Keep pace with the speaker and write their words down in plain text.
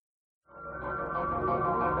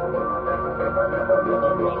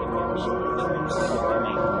musical,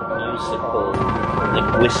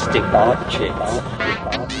 linguistic objects.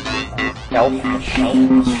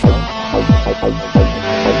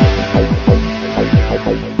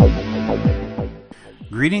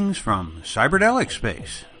 Greetings from Cyberdelic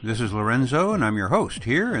Space. This is Lorenzo, and I'm your host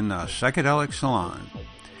here in the Psychedelic Salon.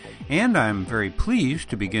 And I'm very pleased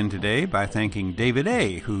to begin today by thanking David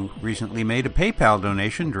A., who recently made a PayPal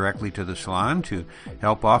donation directly to the salon to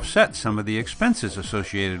help offset some of the expenses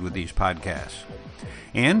associated with these podcasts.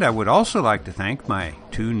 And I would also like to thank my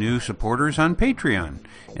two new supporters on Patreon,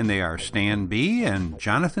 and they are Stan B. and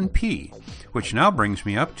Jonathan P., which now brings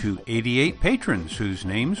me up to 88 patrons whose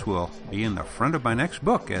names will be in the front of my next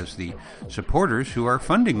book as the supporters who are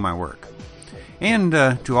funding my work. And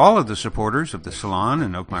to all of the supporters of the salon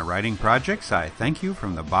and of my writing projects, I thank you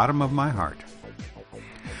from the bottom of my heart.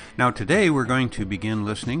 Now today we're going to begin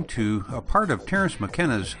listening to a part of Terence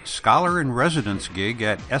McKenna's Scholar-in-Residence gig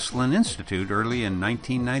at Esalen Institute early in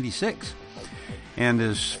 1996. And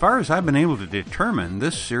as far as I've been able to determine,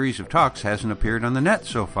 this series of talks hasn't appeared on the net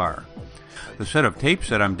so far. The set of tapes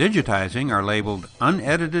that I'm digitizing are labeled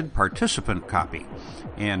Unedited Participant Copy,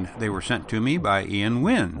 and they were sent to me by Ian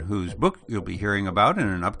Wynn, whose book you'll be hearing about in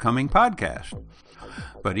an upcoming podcast.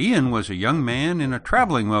 But Ian was a young man in a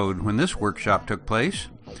traveling mode when this workshop took place,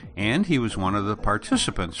 and he was one of the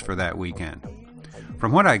participants for that weekend.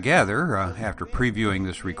 From what I gather, after previewing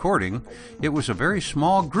this recording, it was a very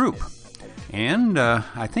small group, and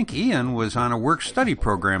I think Ian was on a work-study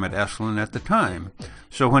program at Esalen at the time,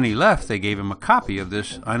 so when he left, they gave him a copy of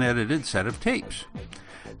this unedited set of tapes.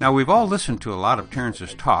 Now, we've all listened to a lot of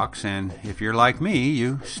Terence's talks, and if you're like me,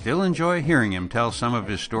 you still enjoy hearing him tell some of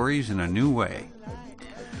his stories in a new way.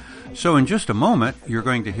 So in just a moment, you're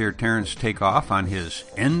going to hear Terence take off on his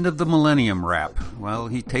End of the Millennium rap. Well,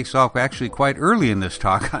 he takes off actually quite early in this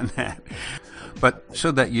talk on that. But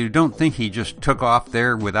so that you don't think he just took off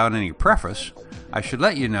there without any preface, I should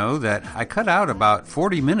let you know that I cut out about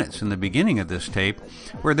 40 minutes in the beginning of this tape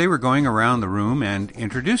where they were going around the room and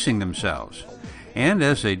introducing themselves. And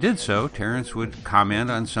as they did so, Terence would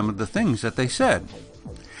comment on some of the things that they said.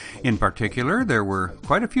 In particular, there were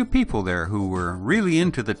quite a few people there who were really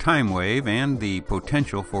into the time wave and the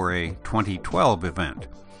potential for a 2012 event.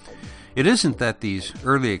 It isn't that these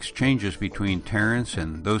early exchanges between Terence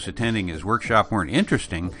and those attending his workshop weren't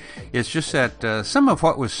interesting, it's just that some of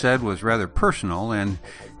what was said was rather personal, and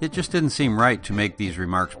it just didn't seem right to make these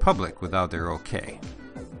remarks public without their okay.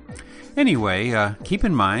 Anyway, keep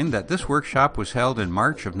in mind that this workshop was held in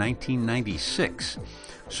March of 1996,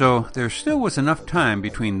 so there still was enough time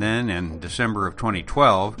between then and December of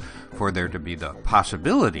 2012 for there to be the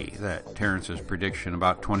possibility that Terence's prediction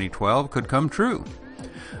about 2012 could come true.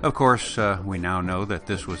 Of course, we now know that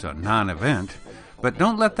this was a non-event, but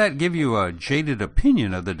don't let that give you a jaded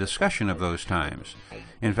opinion of the discussion of those times.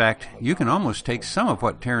 In fact, you can almost take some of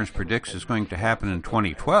what Terence predicts is going to happen in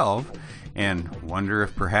 2012 and wonder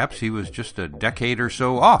if perhaps he was just a decade or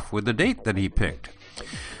so off with the date that he picked.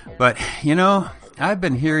 But, you know, I've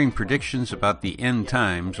been hearing predictions about the end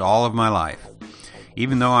times all of my life.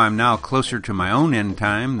 Even though I'm now closer to my own end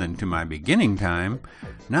time than to my beginning time,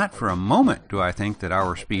 not for a moment do I think that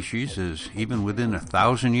our species is even within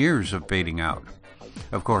 1,000 years of fading out.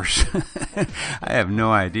 Of course, I have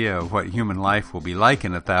no idea what human life will be like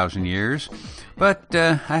in 1,000 years, but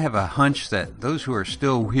I have a hunch that those who are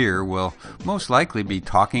still here will most likely be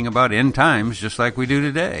talking about end times just like we do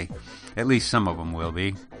today. At least some of them will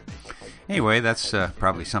be. Anyway, that's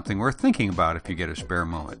probably something worth thinking about if you get a spare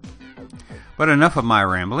moment. But enough of my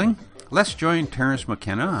rambling. Let's join Terence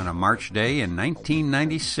McKenna on a March day in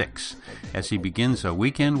 1996 as he begins a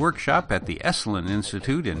weekend workshop at the Esalen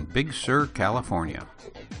Institute in Big Sur, California.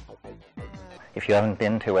 If you haven't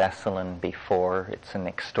been to Esalen before, it's an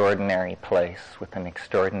extraordinary place with an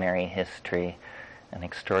extraordinary history, an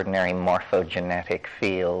extraordinary morphogenetic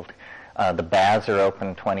field. The baths are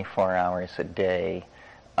open 24 hours a day.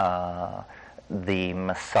 The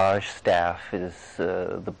massage staff is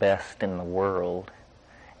the best in the world.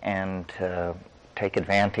 And take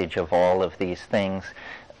advantage of all of these things.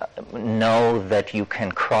 Know that you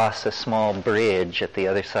can cross a small bridge at the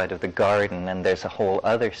other side of the garden, and there's a whole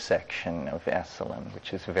other section of Esalen,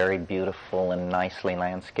 which is very beautiful and nicely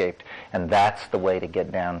landscaped, and that's the way to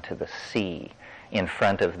get down to the sea. In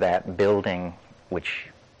front of that building, which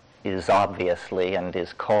is obviously and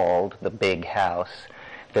is called the Big House,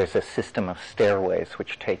 there's a system of stairways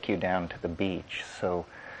which take you down to the beach. So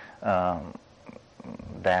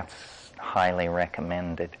that's highly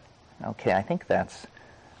recommended. Okay, I think that's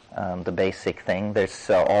the basic thing. There's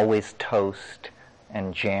always toast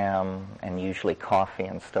and jam and usually coffee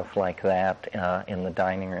and stuff like that in the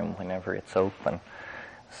dining room whenever it's open.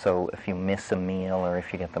 So if you miss a meal or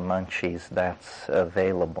if you get the munchies, that's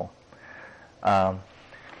available.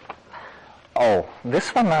 This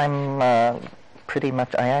one I'm pretty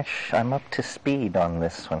much, I'm up to speed on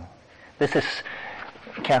this one. This is,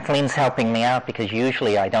 Kathleen's helping me out because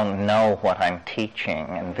usually I don't know what I'm teaching,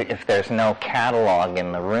 and if there's no catalog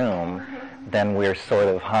in the room, then we're sort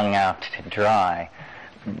of hung out to dry.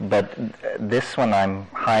 But this one I'm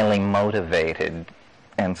highly motivated,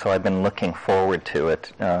 and so I've been looking forward to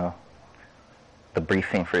it, the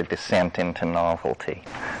briefing for a descent into novelty.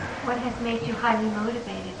 What has made you highly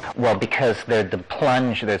motivated? Well, because there's a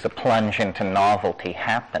plunge into novelty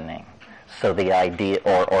happening. So the idea,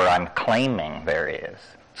 or I'm claiming there is.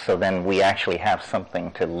 So then we actually have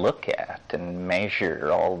something to look at and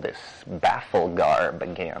measure all this baffle garb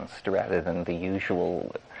against rather than the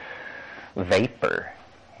usual vapor,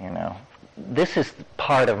 you know. This is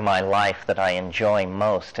part of my life that I enjoy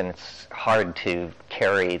most, and it's hard to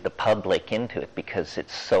carry the public into it because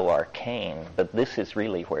it's so arcane. But this is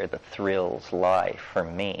really where the thrills lie for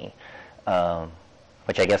me,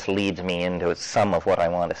 which I guess leads me into some of what I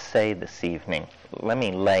want to say this evening. Let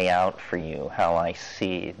me lay out for you how I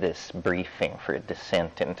see this briefing for a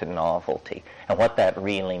descent into novelty and what that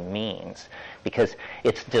really means, because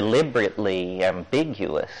it's deliberately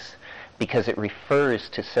ambiguous, because it refers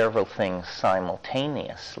to several things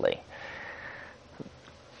simultaneously.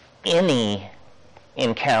 Any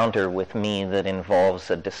encounter with me that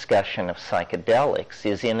involves a discussion of psychedelics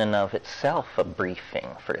is in and of itself a briefing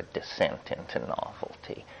for a descent into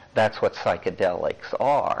novelty. That's what psychedelics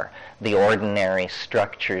are. The ordinary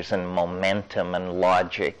structures and momentum and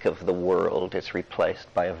logic of the world is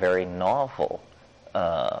replaced by a very novel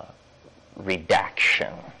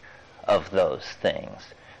redaction of those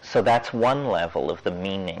things. So that's one level of the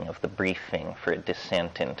meaning of the briefing for a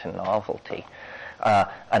descent into novelty.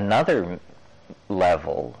 Another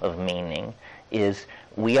level of meaning is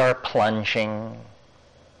we are plunging,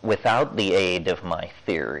 without the aid of my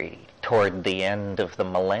theory, toward the end of the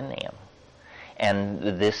millennium. And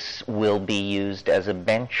this will be used as a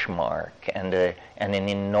benchmark and an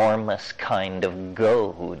enormous kind of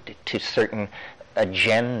goad to certain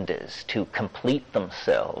agendas to complete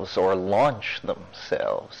themselves or launch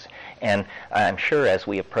themselves. And I'm sure as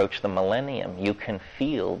we approach the millennium, you can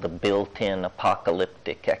feel the built-in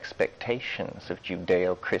apocalyptic expectations of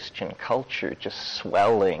Judeo-Christian culture just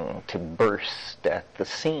swelling to burst at the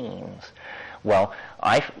seams. Well,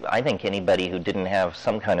 I think anybody who didn't have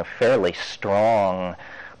some kind of fairly strong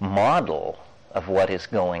model of what is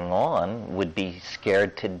going on would be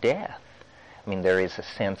scared to death. I mean, there is a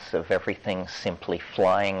sense of everything simply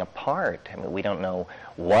flying apart. I mean, we don't know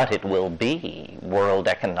what it will be. World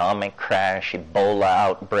economic crash, Ebola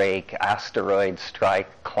outbreak, asteroid strike,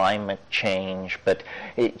 climate change, but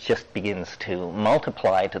it just begins to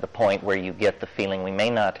multiply to the point where you get the feeling we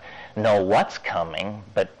may not know what's coming,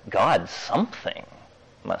 but God, something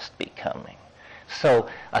must be coming. So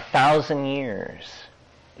 1,000 years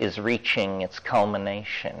is reaching its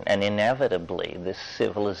culmination, and inevitably this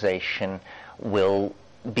civilization will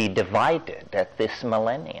be divided at this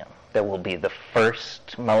millennium. There will be the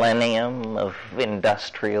first millennium of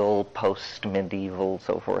industrial, post-medieval,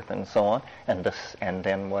 so forth and so on, and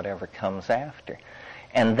then whatever comes after.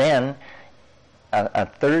 And then a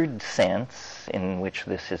third sense in which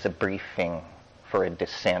this is a briefing for a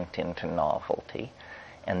descent into novelty,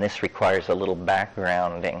 and this requires a little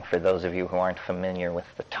backgrounding for those of you who aren't familiar with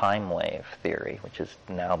the time wave theory, which has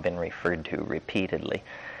now been referred to repeatedly.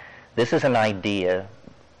 This is an idea,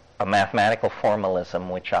 a mathematical formalism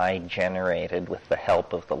which I generated with the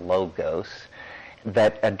help of the Logos,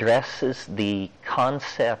 that addresses the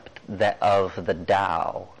concept of the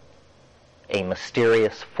Tao, a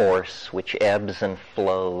mysterious force which ebbs and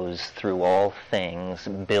flows through all things,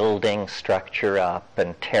 building structure up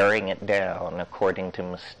and tearing it down according to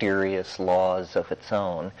mysterious laws of its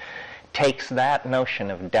own, takes that notion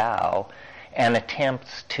of Tao and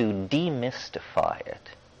attempts to demystify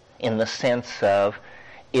it in the sense of,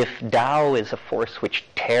 if Tao is a force which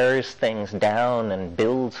tears things down and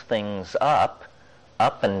builds things up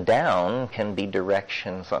and down can be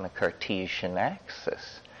directions on a Cartesian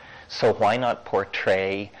axis. So why not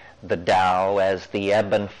portray the Tao as the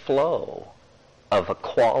ebb and flow of a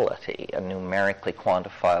quality, a numerically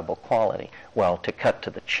quantifiable quality? Well, to cut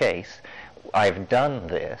to the chase, I've done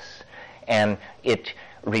this, and it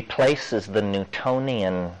replaces the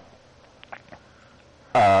Newtonian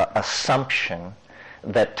assumption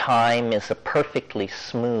that time is a perfectly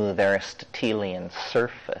smooth Aristotelian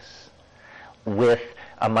surface with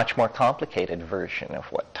a much more complicated version of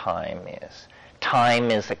what time is. Time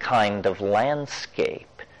is a kind of landscape,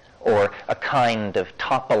 or a kind of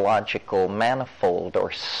topological manifold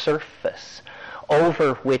or surface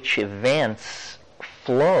over which events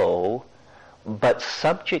flow, but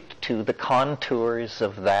subject to the contours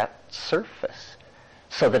of that surface.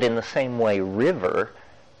 So that in the same way a river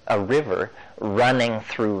running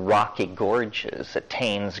through rocky gorges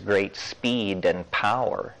attains great speed and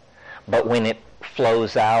power, but when it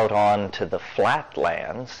flows out onto the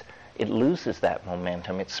flatlands, it loses that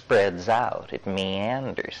momentum, it spreads out, it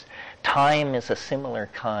meanders. Time is a similar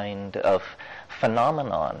kind of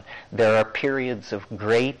phenomenon. There are periods of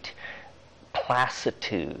great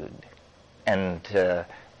placidity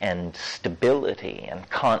and stability and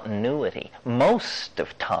continuity. Most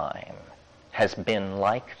of time has been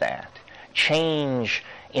like that. Change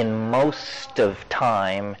in most of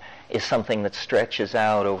time is something that stretches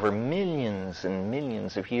out over millions and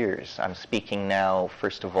millions of years. I'm speaking now,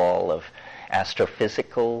 first of all, of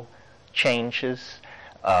astrophysical changes,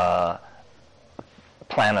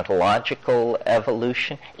 planetological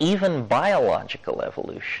evolution, even biological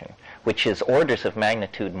evolution, which is orders of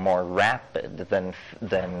magnitude more rapid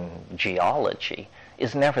than geology,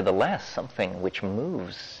 is nevertheless something which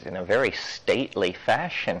moves in a very stately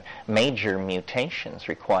fashion. Major mutations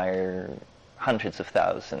require hundreds of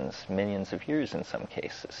thousands, millions of years in some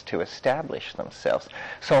cases to establish themselves.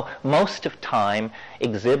 So most of time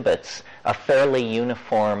exhibits a fairly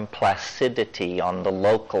uniform placidity on the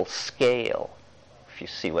local scale, if you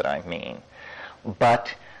see what I mean.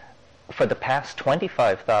 But for the past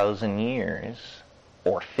 25,000 years,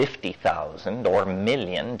 or 50,000, or a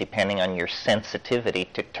million, depending on your sensitivity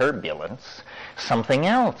to turbulence, something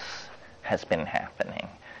else has been happening.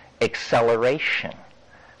 Acceleration,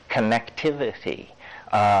 connectivity,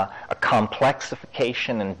 a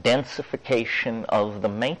complexification and densification of the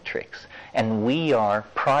matrix. And we are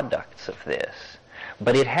products of this.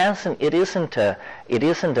 But it isn't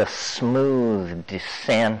a smooth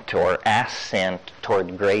descent or ascent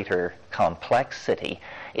toward greater complexity.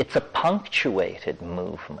 It's a punctuated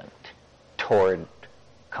movement toward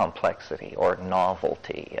complexity, or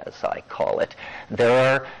novelty, as I call it.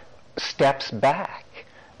 There are steps back.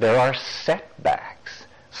 There are setbacks.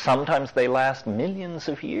 Sometimes they last millions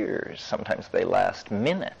of years. Sometimes they last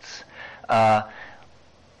minutes.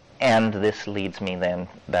 And this leads me then,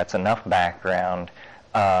 that's enough background.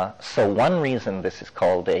 So one reason this is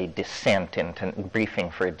called a descent into, briefing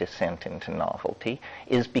for a descent into novelty,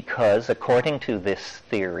 is because according to this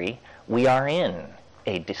theory, we are in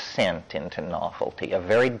a descent into novelty. A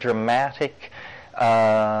very dramatic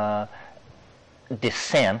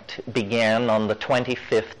descent began on the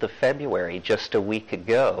 25th of February, just a week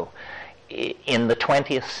ago. In the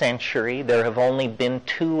 20th century, there have only been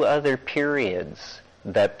two other periods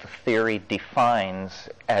that the theory defines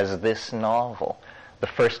as this novel. The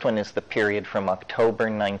first one is the period from October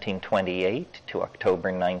 1928 to October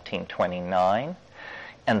 1929,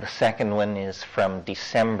 and the second one is from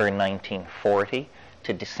December 1940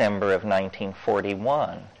 to December of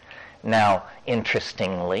 1941. Now,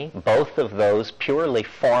 interestingly, both of those purely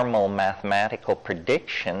formal mathematical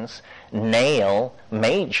predictions nail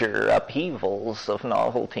major upheavals of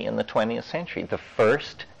novelty in the 20th century. The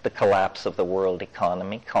first, the collapse of the world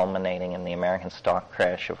economy, culminating in the American stock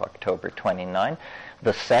crash of October 29.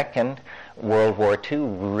 The second, World War II,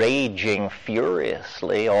 raging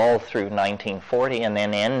furiously all through 1940, and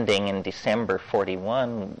then ending in December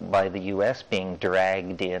 41 by the U.S. being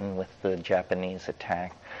dragged in with the Japanese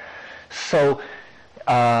attack. So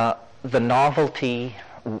the novelty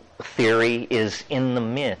theory is in the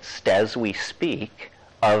midst, as we speak,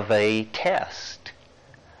 of a test.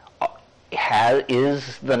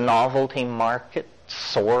 Is the novelty market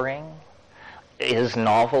soaring? Is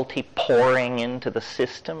novelty pouring into the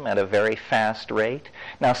system at a very fast rate?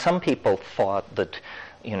 Now, some people thought that,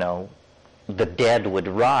 the dead would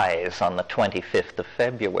rise on the 25th of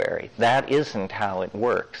February. That isn't how it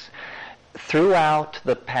works. Throughout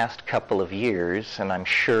the past couple of years, and I'm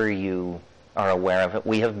sure you are aware of it,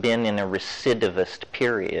 we have been in a recidivist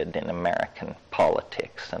period in American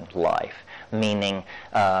politics and life, meaning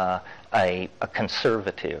a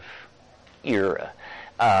conservative era.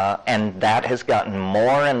 And that has gotten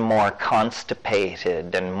more and more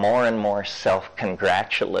constipated and more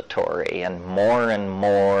self-congratulatory and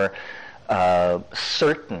more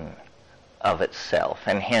certain of itself,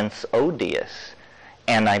 and hence odious.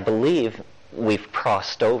 And I believe we've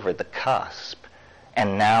crossed over the cusp,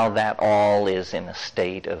 and now that all is in a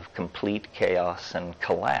state of complete chaos and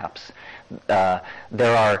collapse.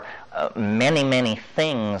 There are many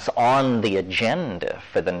things on the agenda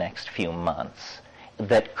for the next few months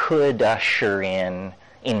that could usher in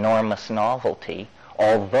enormous novelty,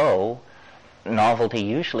 although novelty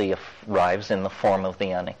usually arrives in the form of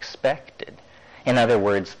the unexpected. In other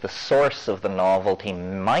words, the source of the novelty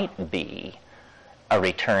might be a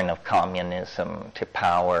return of communism to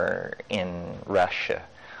power in Russia,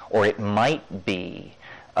 or it might be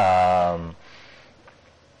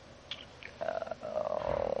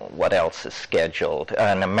what else is scheduled?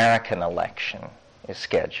 An American election is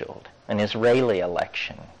scheduled. An Israeli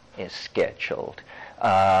election is scheduled.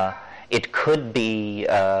 It could be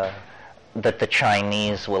that the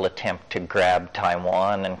Chinese will attempt to grab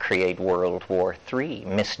Taiwan and create World War III.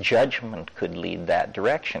 Misjudgment could lead that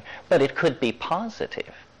direction. But it could be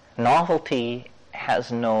positive. Novelty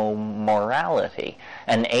has no morality.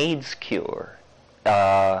 An AIDS cure,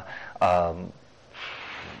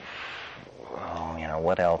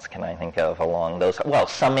 what else can I think of along those? Well,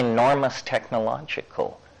 some enormous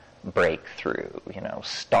technological breakthrough,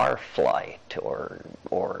 star flight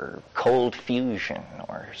or cold fusion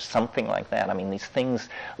or something like that. I mean, these things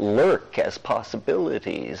lurk as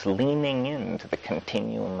possibilities, leaning into the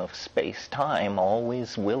continuum of space-time,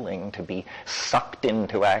 always willing to be sucked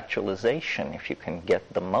into actualization if you can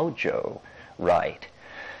get the mojo right.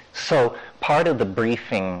 So part of the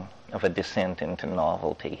briefing of a descent into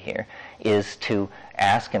novelty here is to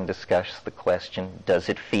ask and discuss the question, does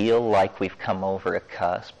it feel like we've come over a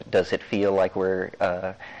cusp? Does it feel like we're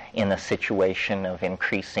in a situation of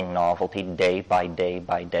increasing novelty day by day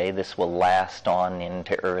by day? This will last on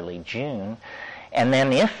into early June. And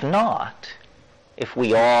then if not, if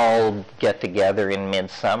we all get together in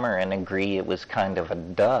midsummer and agree it was kind of a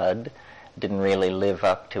dud, didn't really live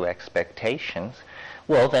up to expectations,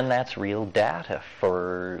 well, then that's real data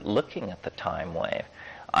for looking at the time wave.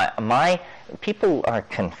 People are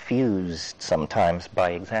confused sometimes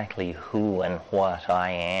by exactly who and what I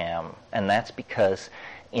am, and that's because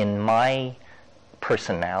in my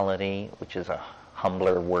personality, which is a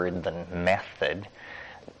humbler word than method,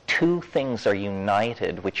 two things are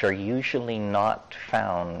united which are usually not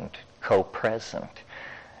found co-present.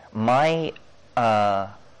 My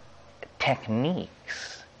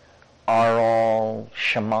techniques are all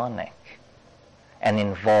shamanic and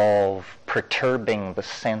involve perturbing the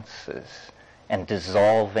senses and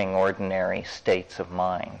dissolving ordinary states of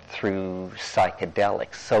mind through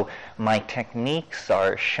psychedelics. So my techniques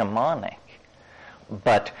are shamanic,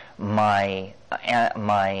 but my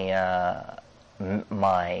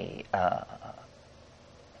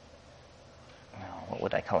what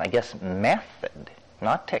would I call it? I guess method,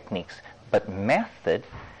 not techniques, but method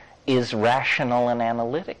is rational and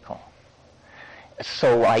analytical.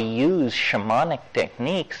 So I use shamanic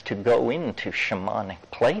techniques to go into shamanic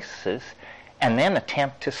places and then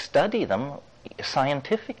attempt to study them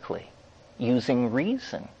scientifically using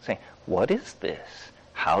reason. Saying, what is this?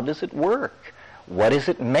 How does it work? What is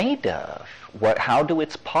it made of? How do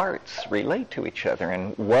its parts relate to each other?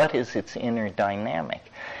 And what is its inner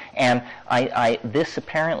dynamic? And this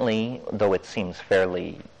apparently, though it seems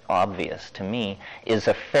fairly obvious to me, is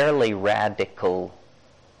a fairly radical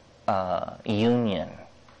union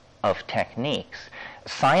of techniques.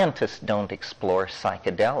 Scientists don't explore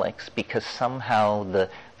psychedelics because somehow the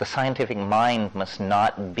scientific mind must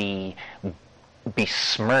not be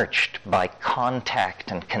besmirched by contact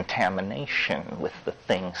and contamination with the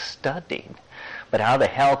thing studied. But how the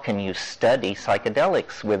hell can you study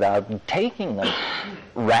psychedelics without taking them?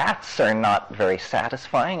 Rats are not very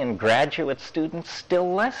satisfying, and graduate students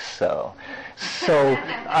still less so. So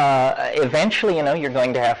eventually, you're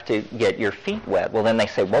going to have to get your feet wet. Well, then they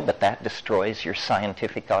say, well, but that destroys your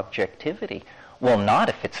scientific objectivity. Well, not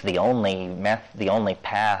if it's the only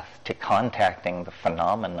path to contacting the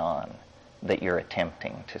phenomenon that you're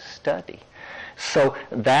attempting to study. So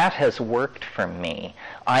that has worked for me.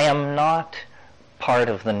 I am not part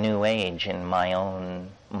of the New Age in my own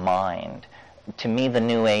mind. To me, the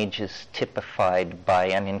New Age is typified by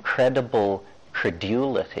an incredible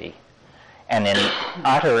credulity and an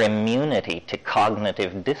utter immunity to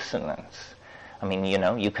cognitive dissonance. I mean,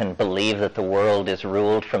 you can believe that the world is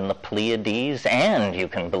ruled from the Pleiades, and you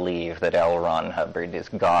can believe that L. Ron Hubbard is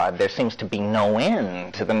God. There seems to be no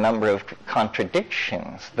end to the number of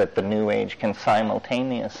contradictions that the New Age can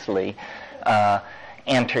simultaneously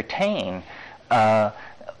entertain. But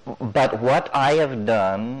what I have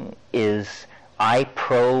done is I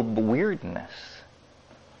probe weirdness,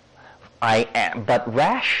 but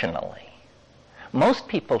rationally. Most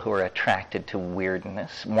people who are attracted to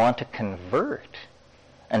weirdness want to convert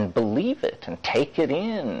and believe it and take it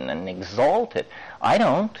in and exalt it. I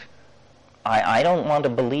don't. I don't want to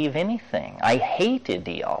believe anything. I hate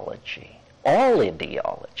ideology. all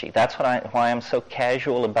ideology. That's why I'm so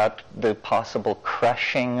casual about the possible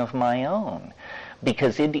crushing of my own,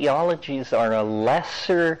 because ideologies are a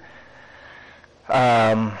lesser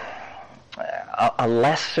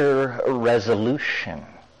resolution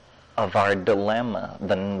of our dilemma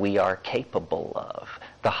than we are capable of.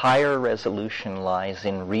 The higher resolution lies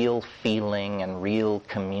in real feeling and real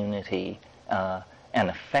community and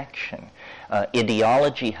affection.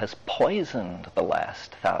 Ideology has poisoned the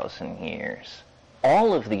last 1,000 years.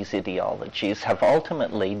 All of these ideologies have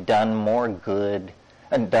ultimately done more good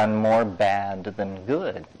and done more bad than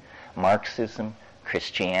good. Marxism,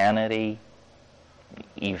 Christianity,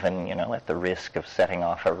 even, at the risk of setting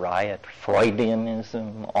off a riot,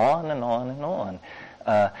 Freudianism, on and on and on.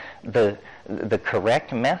 The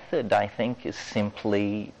correct method, I think, is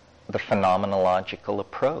simply the phenomenological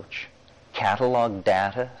approach. Catalog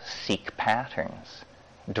data, seek patterns,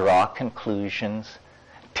 draw conclusions,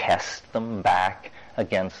 test them back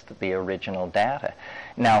against the original data.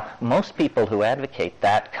 Now, most people who advocate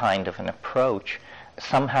that kind of an approach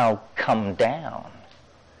somehow come down.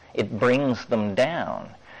 It brings them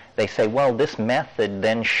down. They say, well, this method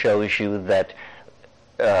then shows you that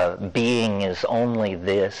being is only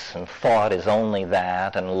this, and thought is only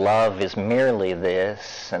that, and love is merely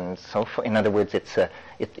this, and so forth. In other words,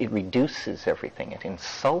 it reduces everything. It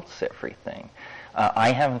insults everything.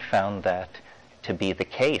 I haven't found that to be the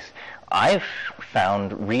case. I've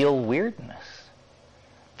found real weirdness.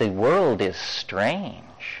 The world is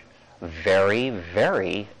strange. Very,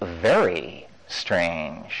 very, very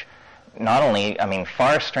strange. Not only,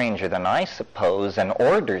 far stranger than I suppose, and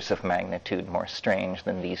orders of magnitude more strange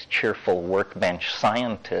than these cheerful workbench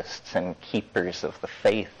scientists and keepers of the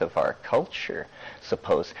faith of our culture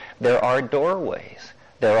suppose. There are doorways,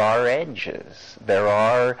 there are edges, there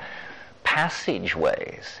are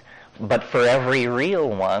passageways. But for every real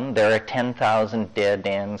one, there are 10,000 dead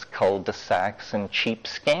ends, cul-de-sacs, and cheap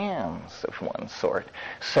scams of one sort.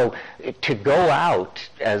 So to go out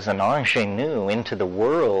as an ingenue into the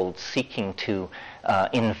world seeking to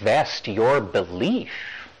invest your belief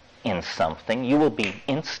in something, you will be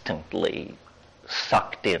instantly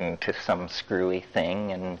sucked into some screwy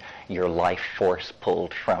thing and your life force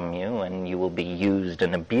pulled from you, and you will be used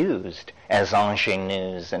and abused, as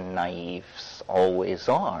ingenues and naives always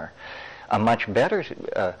are. A much better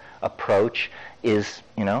approach is,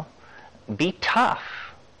 be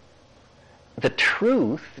tough. The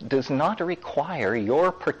truth does not require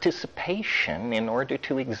your participation in order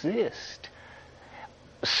to exist.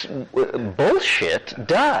 Bullshit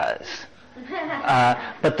does.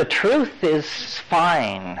 But the truth is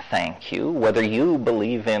fine, thank you, whether you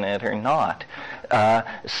believe in it or not.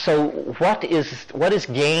 So what is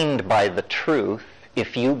gained by the truth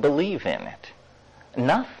if you believe in it?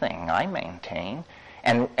 Nothing, I maintain.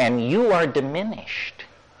 And you are diminished.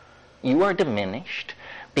 You are diminished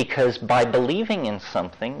because by believing in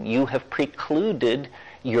something, you have precluded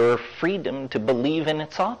your freedom to believe in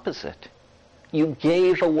its opposite. You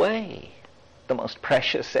gave away the most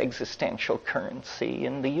precious existential currency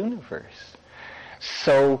in the universe.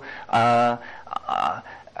 So, I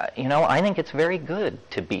think it's very good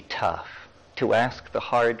to be tough, to ask the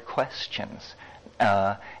hard questions,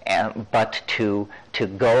 but to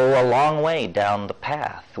go a long way down the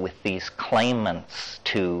path with these claimants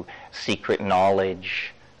to secret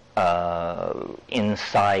knowledge,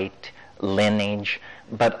 insight, lineage,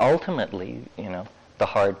 but ultimately, the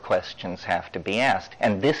hard questions have to be asked.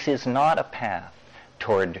 And this is not a path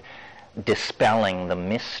toward dispelling the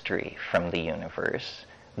mystery from the universe.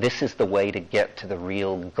 This is the way to get to the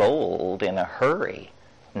real gold in a hurry,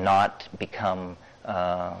 not become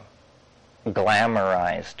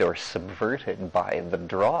glamorized or subverted by the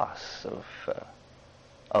dross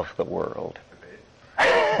of the world.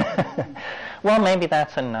 Well, maybe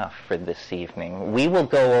that's enough for this evening. We will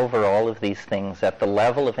go over all of these things at the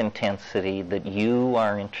level of intensity that you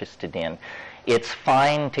are interested in. It's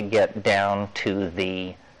fine to get down to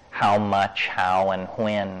the how much, how, and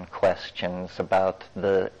when questions about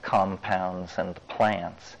the compounds and the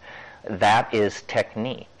plants. That is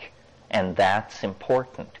technique, and that's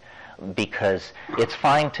important, because it's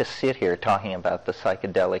fine to sit here talking about the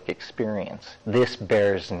psychedelic experience. This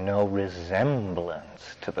bears no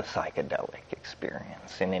resemblance to the psychedelic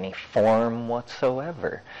experience in any form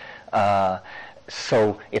whatsoever.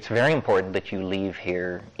 So it's very important that you leave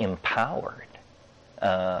here empowered,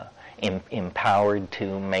 empowered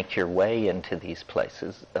to make your way into these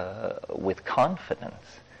places with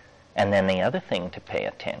confidence. And then the other thing to pay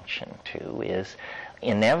attention to is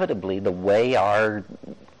inevitably the way our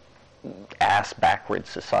ass-backward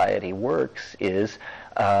society works is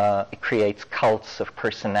it creates cults of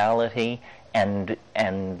personality and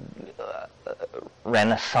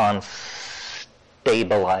Renaissance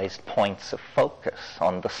stabilized points of focus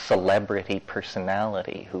on the celebrity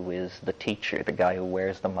personality who is the teacher, the guy who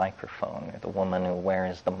wears the microphone, or the woman who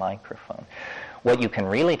wears the microphone. What you can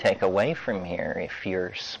really take away from here, if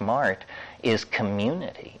you're smart, is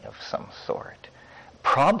community of some sort.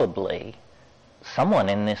 Probably someone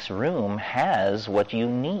in this room has what you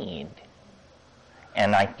need.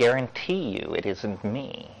 And I guarantee you it isn't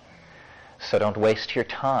me. So don't waste your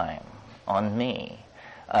time on me.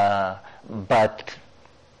 But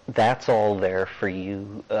that's all there for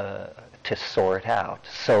you to sort out.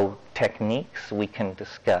 So techniques we can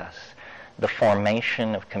discuss. The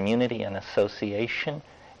formation of community and association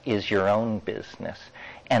is your own business.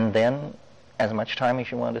 And then as much time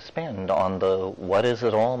as you want to spend on the what does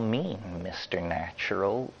it all mean, Mr.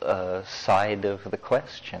 Natural, side of the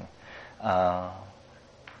question.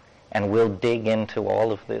 And we'll dig into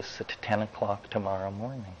all of this at 10 o'clock tomorrow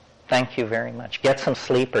morning. Thank you very much. Get some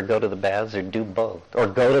sleep or go to the baths or do both. Or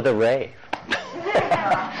go to the rave.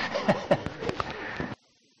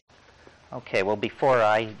 Okay, well, before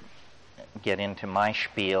I get into my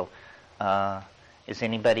spiel, does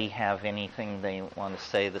anybody have anything they want to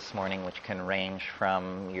say this morning which can range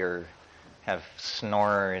from have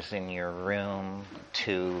snorers in your room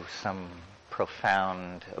to some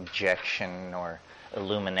profound objection or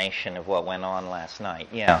illumination of what went on last night?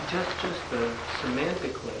 Yeah. Just a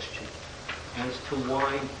semantic question as to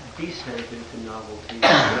why descent into novelty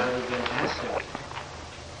rather than ascent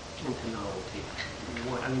into novelty.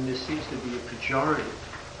 I mean, there seems to be a pejorative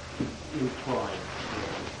implied.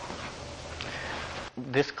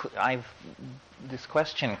 This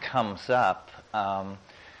question comes up.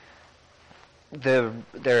 There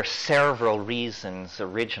are several reasons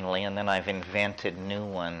originally, and then I've invented new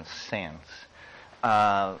ones since.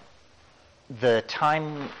 The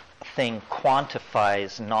time thing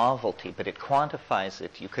quantifies novelty, but it quantifies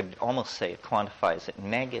it, you could almost say it quantifies it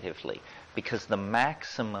negatively, because the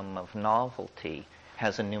maximum of novelty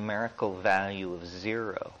has a numerical value of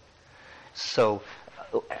 0. So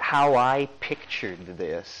how I pictured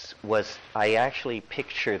this was I actually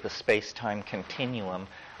picture the space-time continuum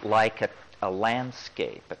like a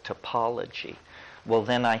landscape, a topology. Well,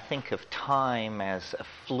 then I think of time as a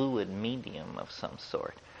fluid medium of some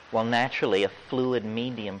sort. Well, naturally, a fluid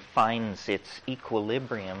medium finds its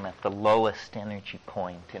equilibrium at the lowest energy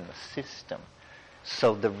point in the system.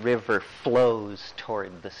 So the river flows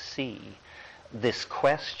toward the sea. This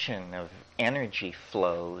question of energy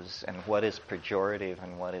flows and what is pejorative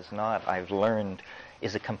and what is not, I've learned,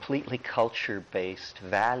 is a completely culture-based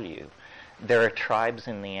value. There are tribes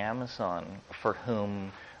in the Amazon for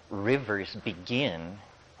whom rivers begin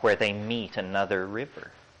where they meet another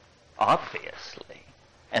river, obviously,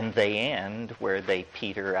 and they end where they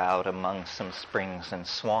peter out among some springs and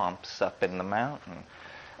swamps up in the mountain.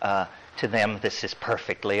 To them, this is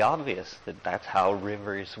perfectly obvious that that's how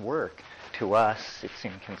rivers work. To us, it's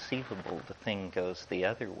inconceivable. The thing goes the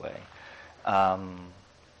other way.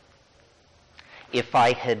 If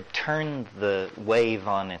I had turned the wave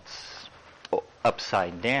on its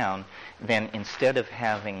upside down, then instead of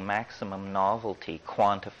having maximum novelty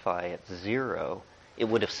quantify at 0, it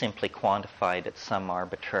would have simply quantified at some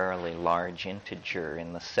arbitrarily large integer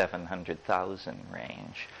in the 700,000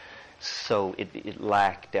 range. So it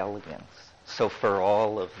lacked elegance. So for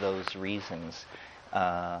all of those reasons,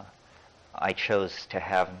 I chose to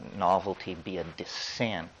have novelty be a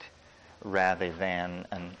descent rather than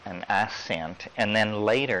an ascent. And then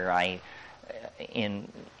later I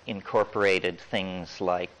incorporated things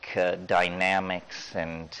like dynamics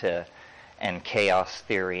and chaos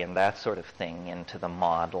theory and that sort of thing into the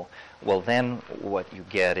model. Well, then what you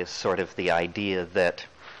get is sort of the idea that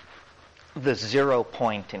the 0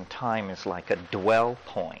 point in time is like a dwell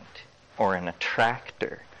point or an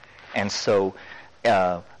attractor. And so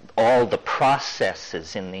all the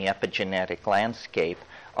processes in the epigenetic landscape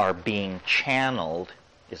are being channeled,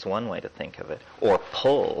 is one way to think of it, or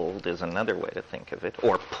pulled is another way to think of it,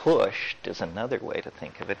 or pushed is another way to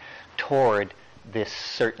think of it, toward this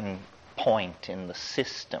certain point in the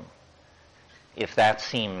system. If that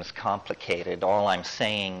seems complicated, all I'm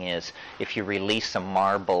saying is if you release a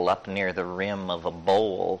marble up near the rim of a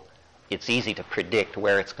bowl, it's easy to predict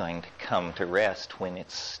where it's going to come to rest when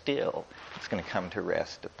it's still. It's going to come to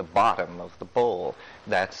rest at the bottom of the bowl.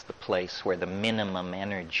 That's the place where the minimum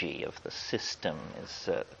energy of the system is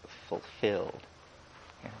fulfilled.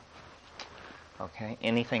 Yeah. Okay,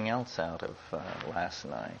 anything else out of last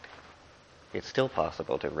night? it's still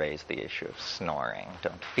possible to raise the issue of snoring.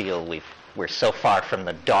 Don't feel we're so far from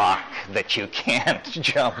the dock that you can't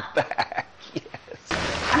jump back. Yes.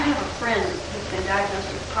 I have a friend who's been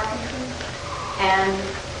diagnosed with Parkinson's, and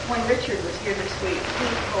when Richard was here this week, he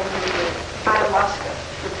told me that ayahuasca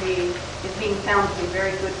is being found to be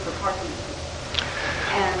very good for Parkinson's.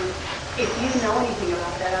 And if you know anything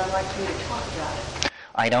about that, I'd like you to talk about it.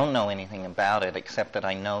 I don't know anything about it except that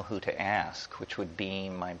I know who to ask, which would be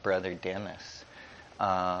my brother Dennis.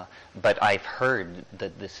 But I've heard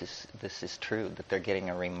that this is true, that they're getting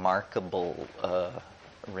a remarkable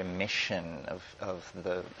remission of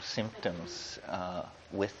the symptoms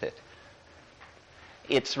with it.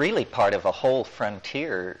 It's really part of a whole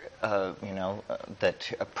frontier,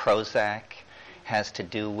 that Prozac has to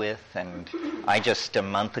do with, and I just a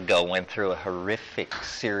month ago went through a horrific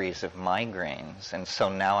series of migraines, and so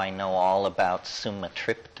now I know all about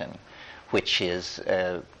sumatriptan, which is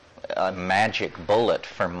a magic bullet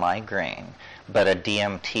for migraine, but a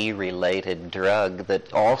DMT-related drug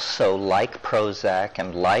that also, like Prozac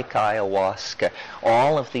and like ayahuasca,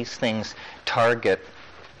 all of these things target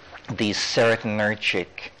these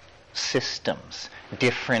serotonergic systems,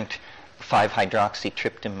 different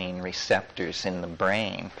 5-hydroxytryptamine receptors in the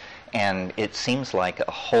brain, and it seems like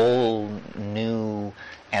a whole new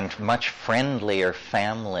and much friendlier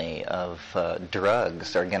family of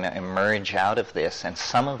drugs are going to emerge out of this, and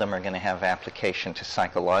some of them are going to have application to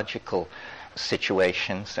psychological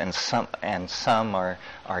situations, and some are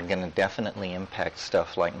going to definitely impact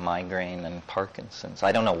stuff like migraine and Parkinson's.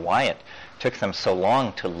 I don't know why it took them so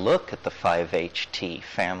long to look at the 5-HT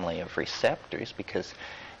family of receptors, because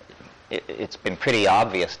it's been pretty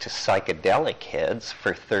obvious to psychedelic heads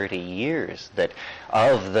for 30 years that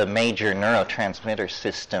of the major neurotransmitter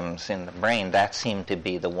systems in the brain, that seemed to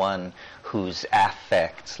be the one whose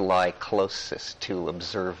affects lie closest to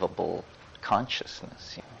observable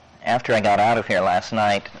consciousness. After I got out of here last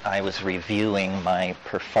night, I was reviewing my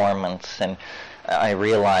performance, and I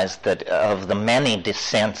realized that of the many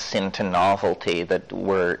descents into novelty that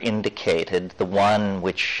were indicated, the one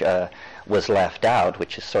which was left out,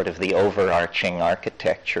 which is sort of the overarching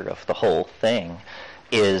architecture of the whole thing,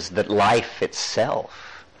 is that life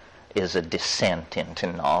itself is a descent into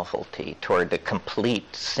novelty toward a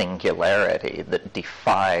complete singularity that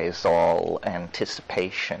defies all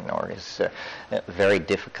anticipation or is very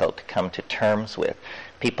difficult to come to terms with.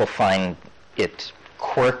 People find it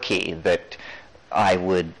quirky that I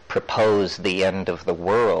would propose the end of the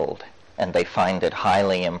world, and they find it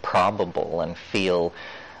highly improbable and feel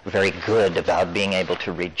very good about being able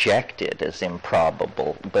to reject it as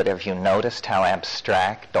improbable. But have you noticed how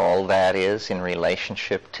abstract all that is in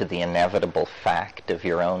relationship to the inevitable fact of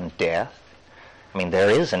your own death? I mean, there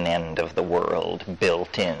is an end of the world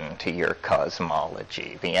built into your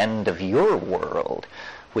cosmology, the end of your world,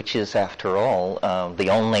 which is, after all, the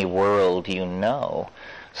only world you know.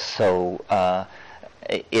 So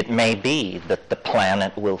it may be that the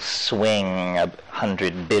planet will swing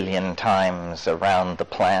 100 billion times around the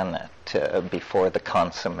planet before the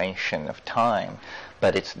consummation of time.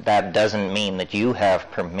 But that doesn't mean that you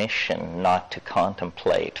have permission not to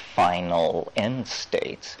contemplate final end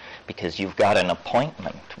states, because you've got an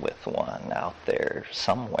appointment with one out there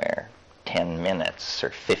somewhere, 10 minutes or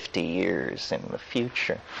 50 years in the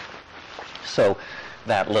future. So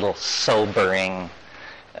that little sobering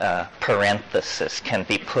parenthesis can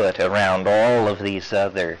be put around all of these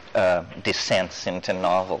other descents into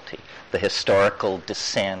novelty. The historical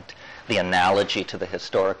descent, the analogy to the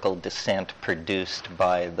historical descent produced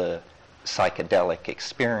by the psychedelic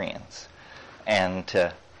experience. And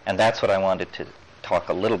that's what I wanted to talk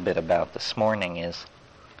a little bit about this morning, is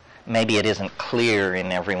maybe it isn't clear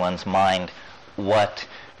in everyone's mind what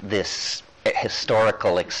this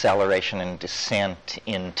historical acceleration and descent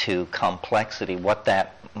into complexity, what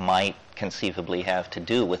that might conceivably have to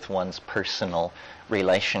do with one's personal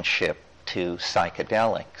relationship to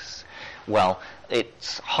psychedelics. Well,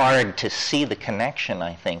 it's hard to see the connection,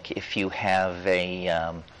 I think, if you have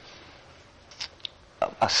a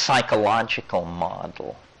psychological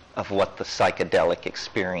model of what the psychedelic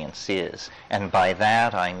experience is. And by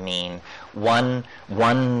that I mean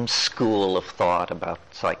one school of thought about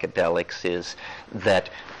psychedelics is that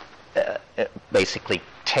basically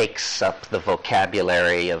takes up the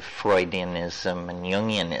vocabulary of Freudianism and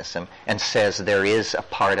Jungianism and says there is a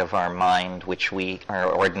part of our mind which we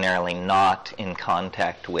are ordinarily not in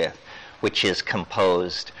contact with, which is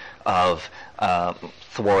composed of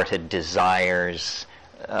thwarted desires,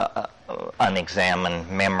 unexamined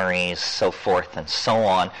memories, so forth and so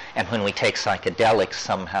on. And when we take psychedelics,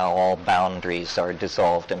 somehow all boundaries are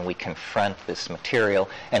dissolved and we confront this material.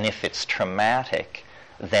 And if it's traumatic,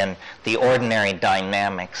 then the ordinary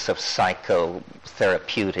dynamics of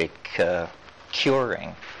psychotherapeutic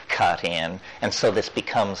curing cut in. And so this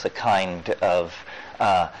becomes a kind of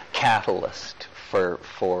catalyst for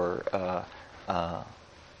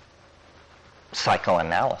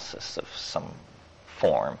psychoanalysis of some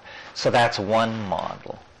form. So that's one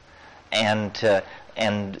model. And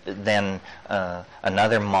then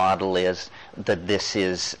another model is that this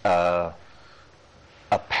is a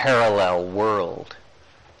parallel world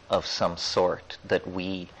of some sort that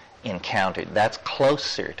we encountered. That's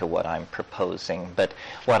closer to what I'm proposing, but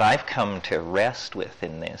what I've come to rest with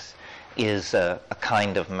in this is a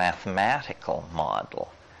kind of mathematical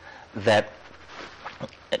model that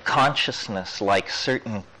consciousness, like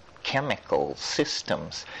certain chemical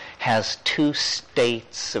systems, has two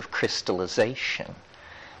states of crystallization.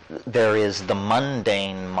 There is the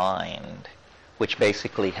mundane mind, which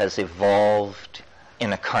basically has evolved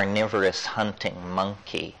in a carnivorous hunting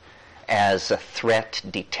monkey as a threat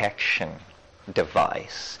detection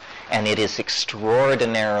device, and it is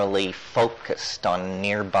extraordinarily focused on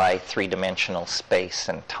nearby three-dimensional space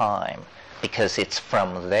and time, because it's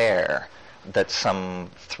from there that some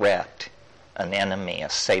threat, an enemy, a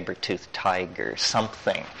saber-toothed tiger,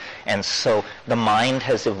 something. And so the mind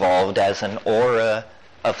has evolved as an aura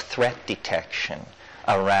of threat detection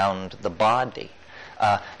around the body.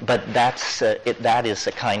 But that is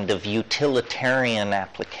a kind of utilitarian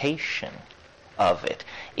application of it.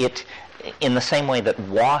 In the same way that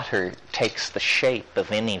water takes the shape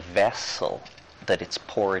of any vessel that it's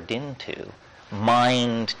poured into,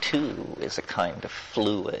 mind, too, is a kind of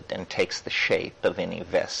fluid and takes the shape of any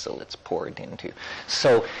vessel it's poured into.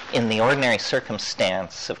 So in the ordinary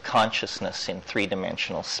circumstance of consciousness in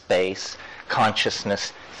three-dimensional space,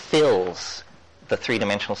 consciousness fills the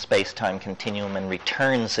three-dimensional space-time continuum and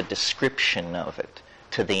returns a description of it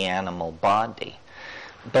to the animal body.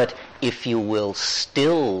 But if you will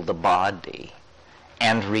still the body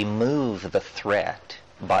and remove the threat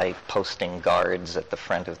by posting guards at the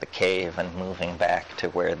front of the cave and moving back to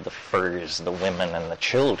where the furs, the women, and the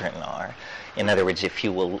children are, in other words, if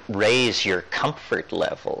you will raise your comfort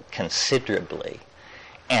level considerably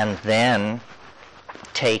and then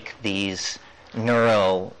take these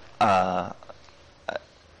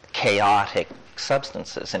chaotic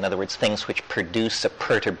substances, in other words, things which produce a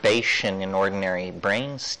perturbation in ordinary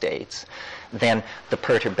brain states, then the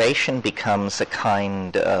perturbation becomes a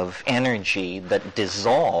kind of energy that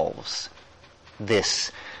dissolves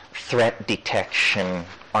this threat detection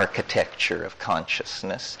architecture of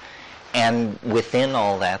consciousness. And within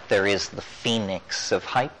all that, there is the phoenix of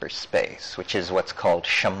hyperspace, which is what's called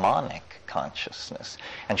shamanic consciousness.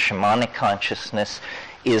 And shamanic consciousness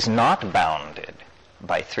is not bounded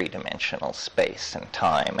by three-dimensional space and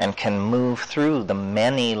time and can move through the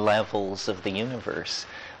many levels of the universe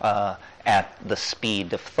at the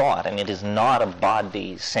speed of thought. And it is not a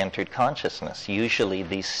body-centered consciousness. Usually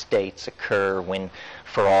these states occur when,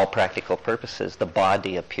 for all practical purposes, the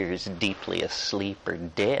body appears deeply asleep or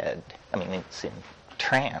dead. I mean, it's in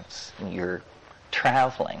trance, and you're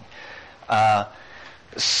traveling.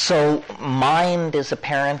 So mind is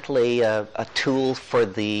apparently a tool for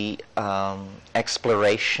the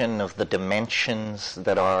exploration of the dimensions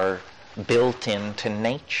that are built into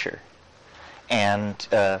nature. And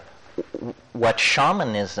what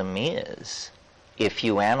shamanism is, if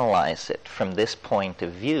you analyze it from this point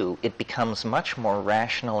of view, it becomes much more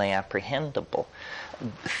rationally apprehendable.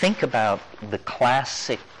 Think about the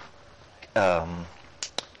classic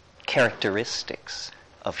characteristics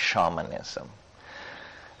of shamanism.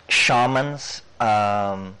 Shamans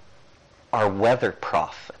are weather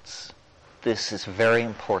prophets. This is very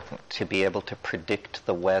important, to be able to predict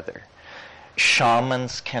the weather.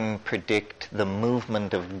 Shamans can predict the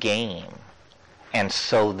movement of game, and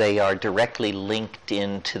so they are directly linked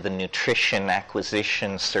into the nutrition,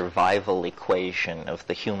 acquisition, survival equation of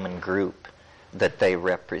the human group that they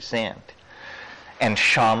represent. And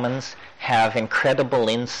shamans have incredible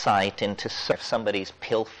insight into if somebody's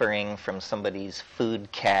pilfering from somebody's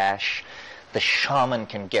food cache, the shaman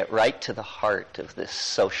can get right to the heart of this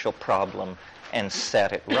social problem and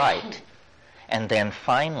set it right. And then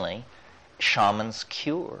finally, shamans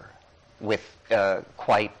cure with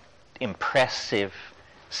quite impressive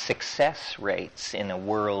success rates in a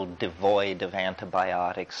world devoid of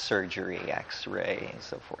antibiotics, surgery, X-ray,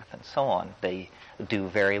 so forth and so on. They do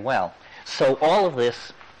very well. So all of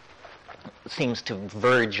this seems to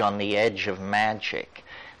verge on the edge of magic.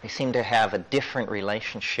 They seem to have a different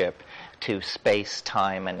relationship to space,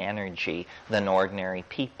 time, and energy than ordinary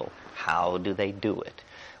people. How do they do it?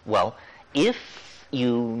 Well, if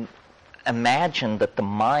you imagine that the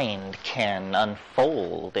mind can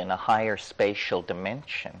unfold in a higher spatial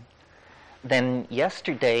dimension, then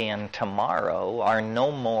yesterday and tomorrow are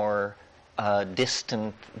no more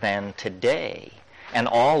distant than today. And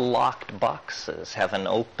all locked boxes have an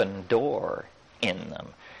open door in them.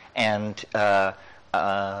 And all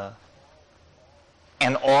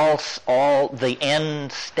the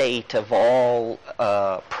end state of all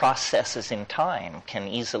processes in time can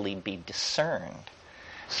easily be discerned.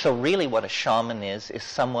 So really what a shaman is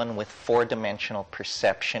someone with four-dimensional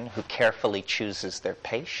perception who carefully chooses their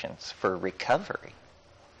patients for recovery.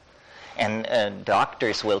 And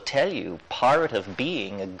doctors will tell you part of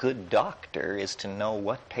being a good doctor is to know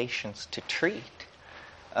what patients to treat,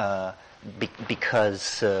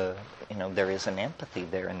 because there is an empathy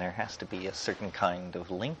there, and there has to be a certain kind of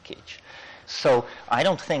linkage. So I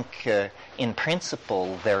don't think, in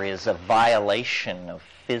principle, there is a violation of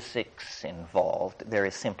physics involved. There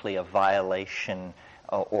is simply a violation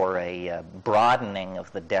or a broadening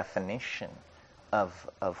of the definition of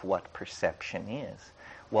what perception is.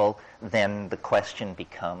 Well, then the question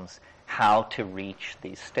becomes how to reach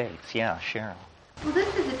these states. Yeah, Cheryl. Well,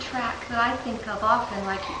 this is a track that I think of often,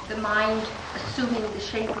 like the mind assuming the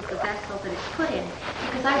shape of the vessel that it's put in.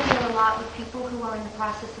 Because I deal a lot with people who are in the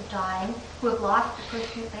process of dying, who have lost the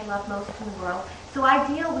person that they love most in the world. So I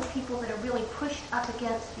deal with people that are really pushed up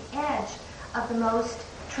against the edge of the most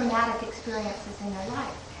traumatic experiences in their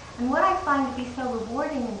life. And what I find to be so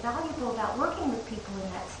rewarding and valuable about working with people in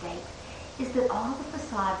that state is that all the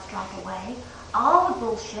facades drop away, all the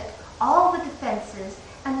bullshit, all the defenses,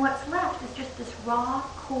 and what's left is just this raw,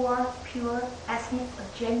 core, pure essence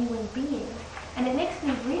of genuine being. And it makes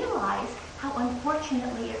me realize how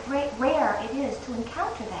unfortunately rare it is to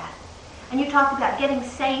encounter that. And you talked about getting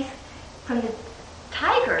safe from the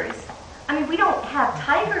tigers. I mean, we don't have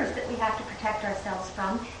tigers that we have to protect ourselves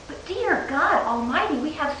from, but dear God Almighty,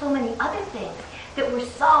 we have so many other things that we're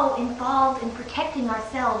so involved in protecting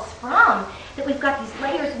ourselves from, that we've got these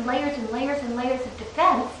layers and layers and layers and layers of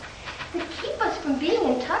defense that keep us from being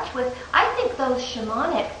in touch with. I think those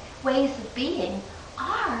shamanic ways of being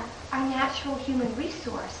are our natural human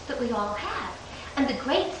resource that we all have. And the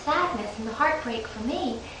great sadness and the heartbreak for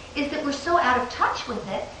me is that we're so out of touch with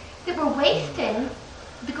it that we're wasting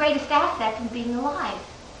the greatest asset in being alive.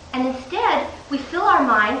 And instead, we fill our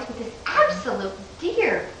minds with this absolute,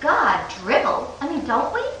 dear God, drivel. I mean,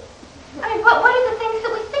 don't we? I mean, what are the things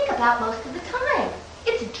that we think about most of the time?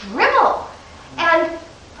 It's drivel. And,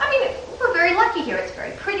 I mean, we're very lucky here. It's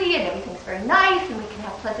very pretty and everything's very nice and we can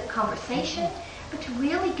have pleasant conversation. But to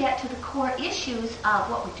really get to the core issues of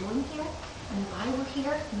what we're doing here and why we're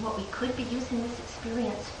here and what we could be using this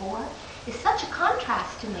experience for is such a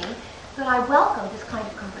contrast to me that I welcome this kind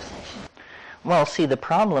of conversation. Well, see, the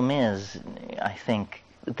problem is, I think,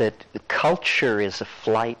 that culture is a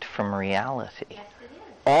flight from reality. Yes, it is.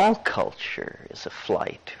 All culture is a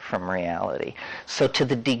flight from reality. So to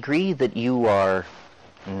the degree that you are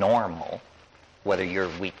normal, whether you're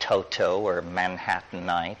Witoto or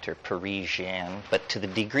Manhattanite or Parisian, but to the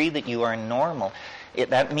degree that you are normal,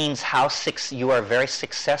 that means you are very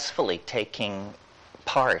successfully taking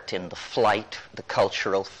part in the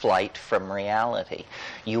cultural flight from reality.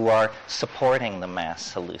 You are supporting the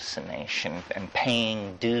mass hallucination and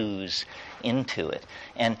paying dues into it.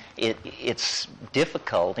 And it's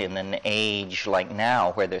difficult in an age like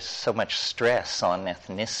now where there's so much stress on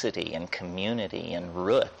ethnicity and community and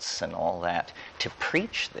roots and all that, to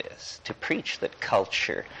preach this, to preach that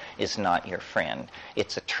culture is not your friend.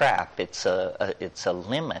 It's a trap, it's a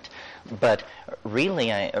limit. But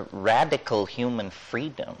really, radical human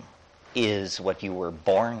freedom is what you were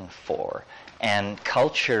born for. And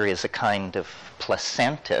culture is a kind of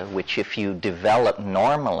placenta, which if you develop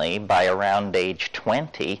normally by around age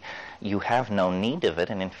 20, you have no need of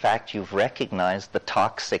it. And in fact, you've recognized the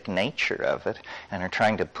toxic nature of it and are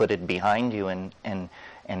trying to put it behind you and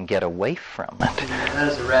get away from it. That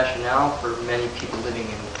is the rationale for many people living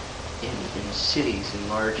in cities, in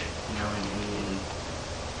large, in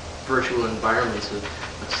virtual environments of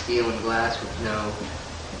steel and glass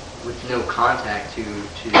with no contact to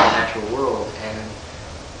the natural world, and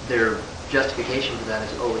their justification for that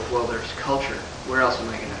is, there's culture. Where else am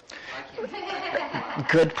I going to?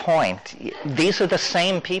 Good point. These are the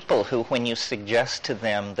same people who, when you suggest to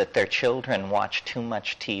them that their children watch too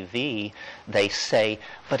much TV, they say,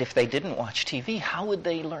 but if they didn't watch TV, how would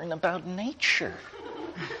they learn about nature?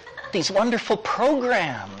 These wonderful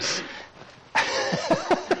programs.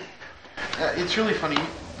 It's really funny.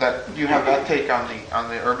 that you have that take on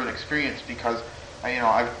the urban experience, because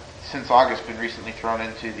I've since August been recently thrown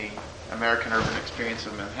into the American urban experience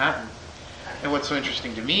of Manhattan. And what's so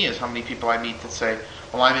interesting to me is how many people I meet that say,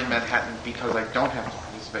 well, I'm in Manhattan because I don't have to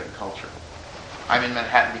participate in culture. I'm in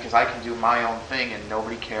Manhattan because I can do my own thing and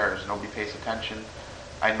nobody cares, nobody pays attention.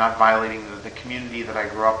 I'm not violating the community that I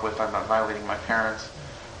grew up with. I'm not violating my parents.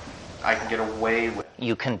 I can get away with...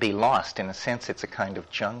 You can be lost. In a sense, it's a kind of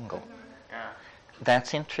jungle. Yeah.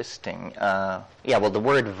 That's interesting. Well, the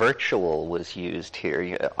word virtual was used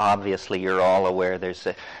here. Obviously, you're all aware there's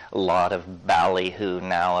a lot of ballyhoo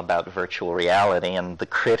now about virtual reality, and the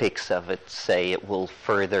critics of it say it will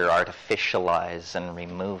further artificialize and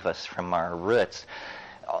remove us from our roots.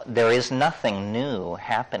 There is nothing new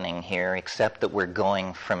happening here except that we're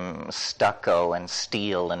going from stucco and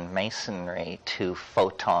steel and masonry to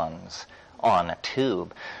photons on a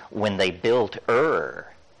tube. When they built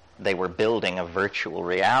they were building a virtual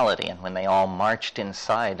reality, and when they all marched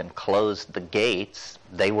inside and closed the gates,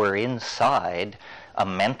 they were inside a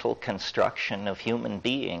mental construction of human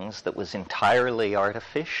beings that was entirely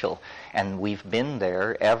artificial, and we've been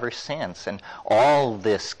there ever since. And all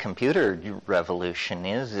this computer revolution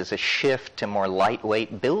is a shift to more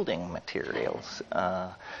lightweight building materials.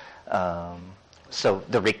 So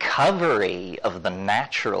the recovery of the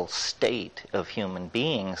natural state of human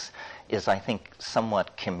beings is, I think,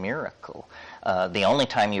 somewhat chimerical. The only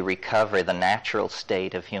time you recover the natural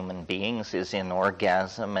state of human beings is in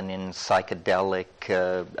orgasm and in psychedelic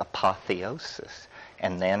apotheosis.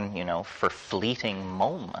 And then, for fleeting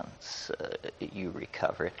moments, you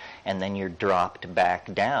recover it. And then you're dropped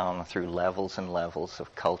back down through levels and levels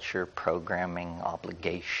of culture, programming,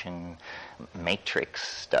 obligation, matrix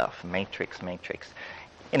stuff, matrix.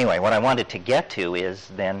 Anyway, what I wanted to get to is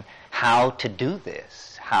then how to do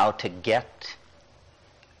this, how to get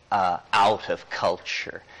out of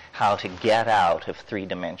culture, how to get out of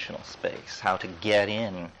three-dimensional space, how to get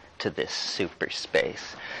into this super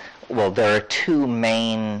space. Well, there are two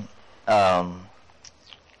main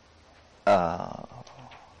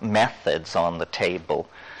methods on the table,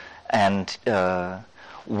 and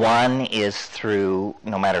one is through,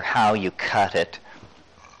 no matter how you cut it,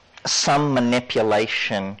 some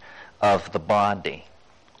manipulation of the body.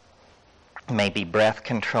 Maybe breath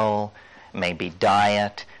control, maybe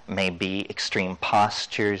diet, maybe extreme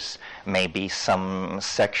postures, maybe some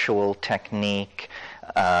sexual technique,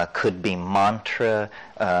 could be mantra,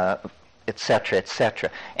 etc.,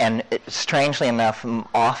 etc. And strangely enough,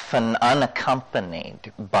 often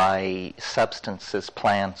unaccompanied by substances,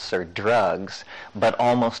 plants, or drugs, but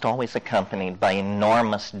almost always accompanied by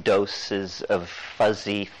enormous doses of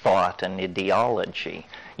fuzzy thought and ideology,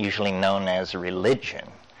 usually known as religion.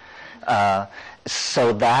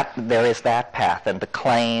 So that there is that path, and the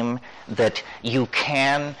claim that you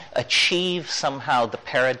can achieve somehow the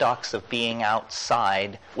paradox of being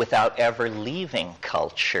outside without ever leaving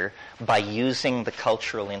culture by using the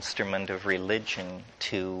cultural instrument of religion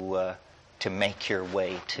to make your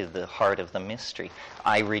way to the heart of the mystery.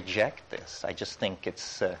 I reject this. I just think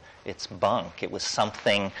it's bunk. It was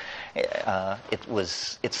something.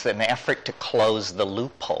 It's an effort to close the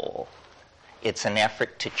loophole. It's an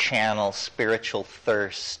effort to channel spiritual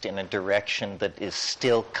thirst in a direction that is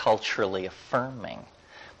still culturally affirming.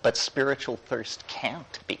 But spiritual thirst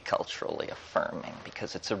can't be culturally affirming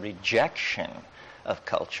because it's a rejection of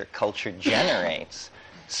culture. Culture generates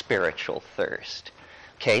spiritual thirst.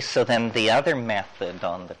 Okay, so then the other method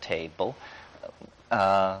on the table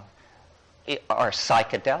are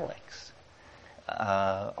psychedelics.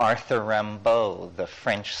 Arthur Rimbaud, the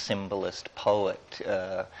French symbolist poet,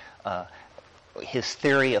 his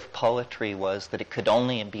theory of poetry was that it could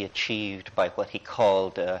only be achieved by what he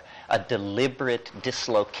called a deliberate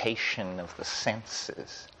dislocation of the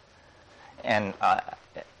senses. And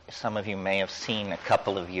some of you may have seen a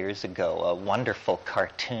couple of years ago a wonderful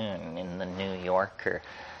cartoon in the New Yorker,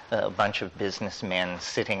 a bunch of businessmen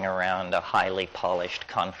sitting around a highly polished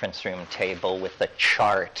conference room table with a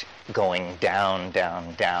chart going down,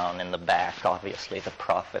 down, down in the back, obviously the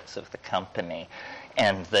profits of the company.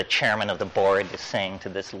 And the chairman of the board is saying to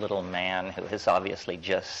this little man who has obviously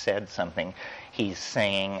just said something, he's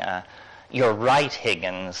saying, you're right,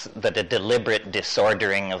 Higgins, that a deliberate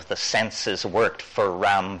disordering of the senses worked for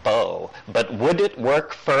Rimbaud, but would it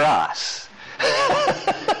work for us?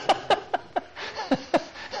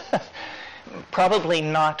 Probably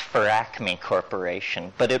not for Acme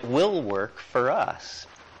Corporation, but it will work for us.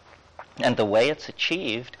 And the way it's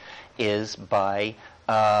achieved is by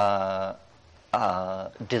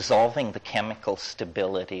dissolving the chemical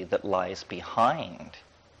stability that lies behind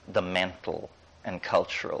the mental and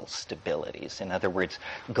cultural stabilities. In other words,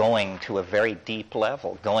 going to a very deep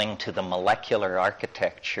level, going to the molecular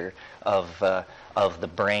architecture of the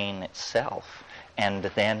brain itself, and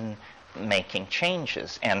then making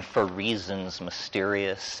changes. And for reasons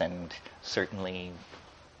mysterious and certainly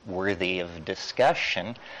worthy of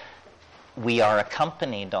discussion, we are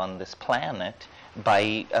accompanied on this planet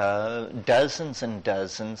by dozens and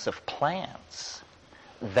dozens of plants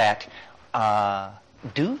that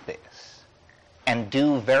do this and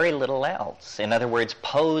do very little else. In other words,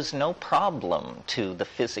 pose no problem to the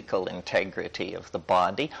physical integrity of the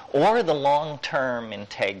body or the long-term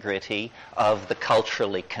integrity of the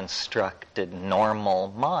culturally constructed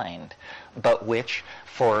normal mind, but which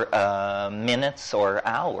for minutes or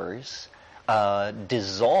hours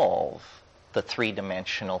dissolve the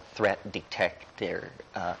three-dimensional threat detector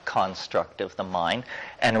construct of the mind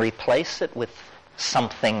and replace it with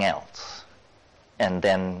something else. And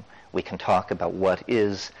then we can talk about what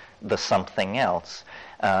is the something else.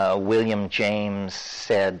 William James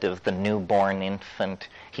said of the newborn infant,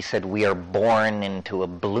 he said, "We are born into a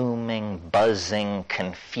blooming, buzzing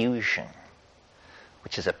confusion,"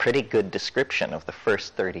 which is a pretty good description of the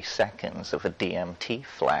first 30 seconds of a DMT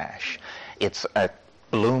flash. It's a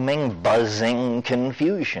blooming, buzzing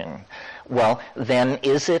confusion. Well, then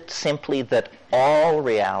is it simply that all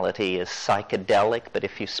reality is psychedelic, but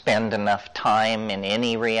if you spend enough time in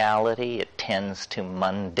any reality, it tends to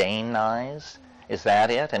mundanize? Is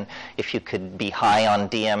that it? And if you could be high on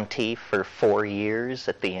DMT for 4 years,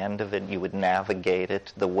 at the end of it, you would navigate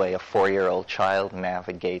it the way a 4-year-old child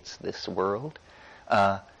navigates this world?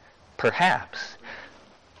 Perhaps.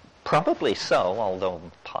 Probably so, although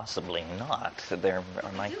possibly not. There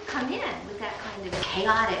might... You come in with that kind of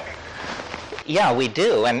chaotic... Yeah, we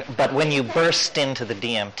do. But when you burst into the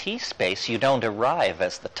DMT space, you don't arrive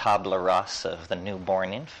as the tabula rasa of the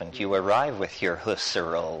newborn infant. You arrive with your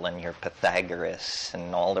Husserl and your Pythagoras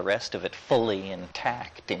and all the rest of it fully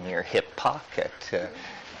intact in your hip pocket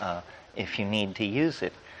if you need to use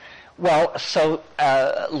it. Well, so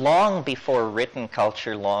long before written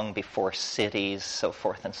culture, long before cities, so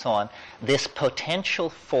forth and so on, this potential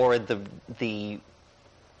for the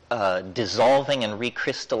dissolving and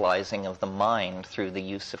recrystallizing of the mind through the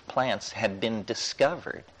use of plants had been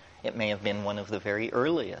discovered. It may have been one of the very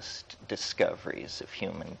earliest discoveries of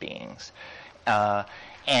human beings.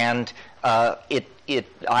 And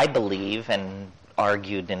I believe, and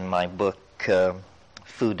argued in my book,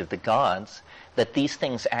 Food of the Gods, that these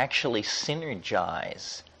things actually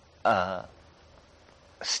synergize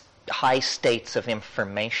high states of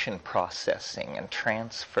information processing and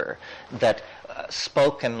transfer, that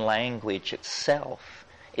spoken language itself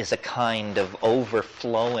is a kind of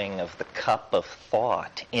overflowing of the cup of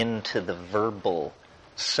thought into the verbal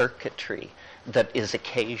circuitry that is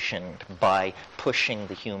occasioned by pushing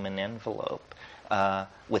the human envelope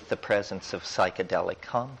with the presence of psychedelic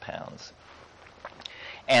compounds.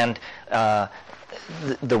 And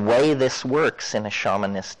the way this works in a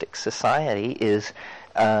shamanistic society is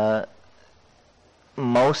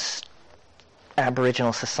most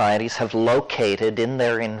Aboriginal societies have located in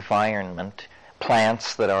their environment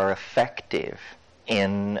plants that are effective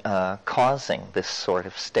in causing this sort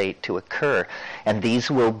of state to occur. And these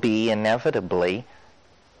will be inevitably,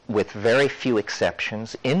 with very few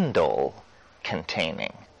exceptions,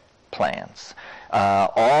 indole-containing plants.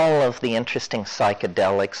 All of the interesting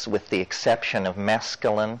psychedelics, with the exception of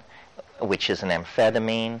mescaline, which is an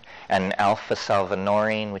amphetamine, and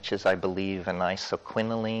alpha-salvinorin, which is, I believe, an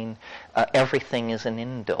isoquinoline, everything is an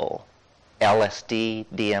indole. LSD,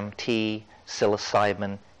 DMT,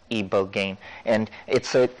 psilocybin, ibogaine, and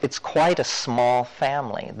it's quite a small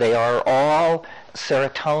family. They are all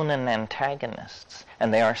serotonin antagonists,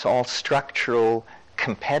 and they are all structural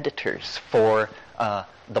competitors for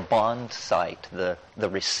the bond site, the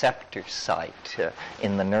receptor site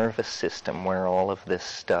in the nervous system where all of this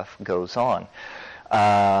stuff goes on.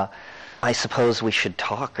 I suppose we should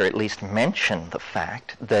talk, or at least mention, the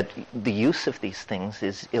fact that the use of these things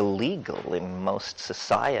is illegal in most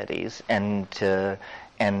societies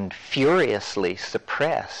and furiously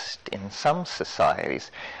suppressed in some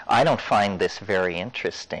societies. I don't find this very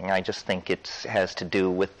interesting. I just think it has to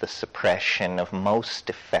do with the suppression of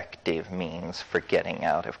most effective means for getting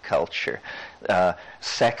out of culture.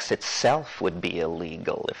 Sex itself would be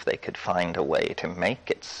illegal if they could find a way to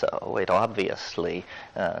make it so. It obviously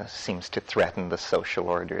seems to threaten the social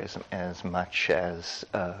order as much as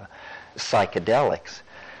psychedelics.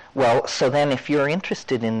 Well, so then if you're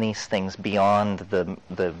interested in these things beyond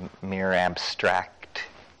the mere abstract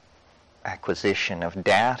acquisition of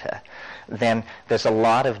data, then there's a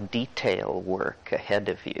lot of detail work ahead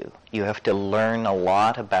of you. You have to learn a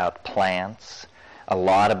lot about plants, a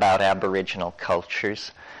lot about Aboriginal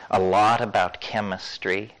cultures, a lot about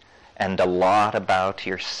chemistry, and a lot about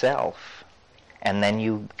yourself. And then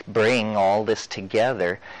you bring all this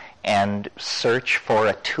together and search for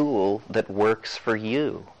a tool that works for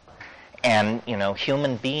you. And,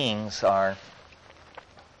 human beings are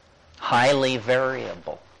highly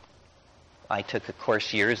variable. I took a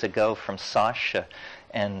course years ago from Sasha,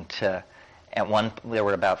 and there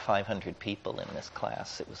were about 500 people in this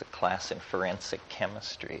class. It was a class in forensic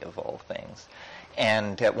chemistry, of all things.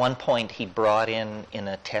 And at one point he brought in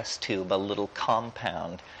a test tube a little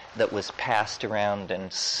compound that was passed around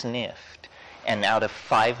and sniffed. And out of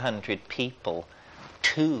 500 people,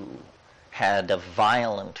 2 had a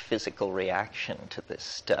violent physical reaction to this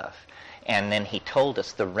stuff. And then he told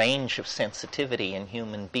us the range of sensitivity in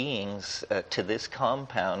human beings to this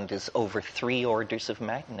compound is over 3 orders of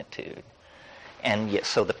magnitude. And yet,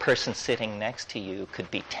 so the person sitting next to you could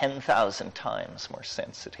be 10,000 times more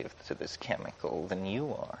sensitive to this chemical than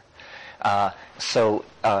you are. So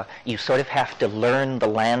you sort of have to learn the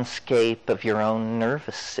landscape of your own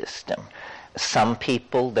nervous system. Some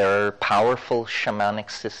people, there are powerful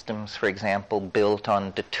shamanic systems, for example, built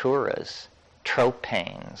on daturas,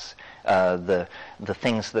 tropanes, the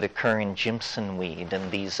things that occur in Jimson weed,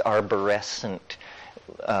 and these arborescent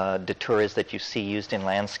daturas that you see used in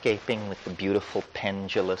landscaping with the beautiful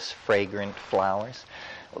pendulous, fragrant flowers.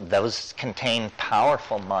 Those contain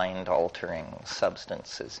powerful mind-altering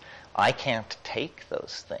substances. I can't take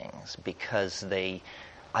those things because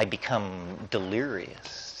I become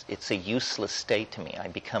delirious. It's a useless state to me. I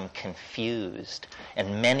become confused.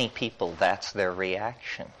 And many people, that's their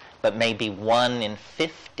reaction. But maybe 1 in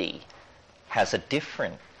 50 has a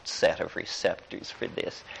different set of receptors for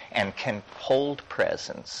this and can hold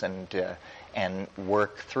presence and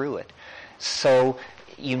work through it. So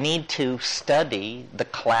you need to study the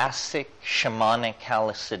classic shamanic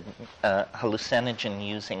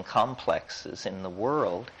hallucinogen-using complexes in the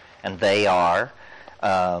world, and they are,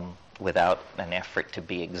 without an effort to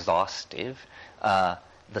be exhaustive,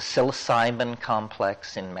 the psilocybin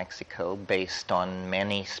complex in Mexico, based on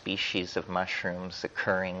many species of mushrooms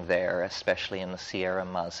occurring there, especially in the Sierra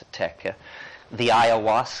Mazateca. The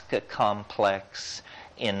ayahuasca complex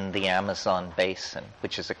in the Amazon basin,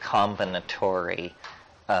 which is a combinatory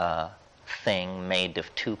thing made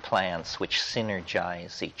of 2 plants which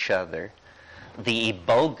synergize each other. The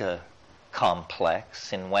iboga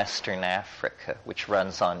complex in Western Africa, which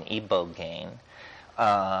runs on ibogaine,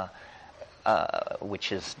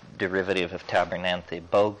 which is derivative of Tabernanthe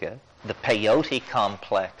iboga, the peyote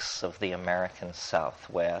complex of the American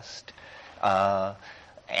Southwest,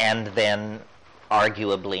 and then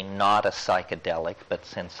arguably not a psychedelic, but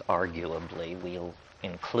since arguably we'll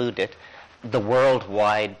include it, the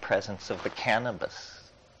worldwide presence of the cannabis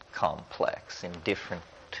complex in different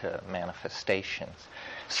manifestations.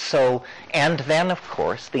 So, and then of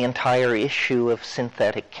course the entire issue of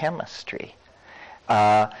synthetic chemistry.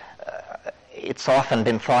 It's often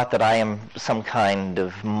been thought that I am some kind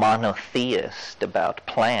of monotheist about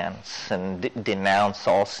plants and denounce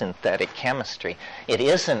all synthetic chemistry. It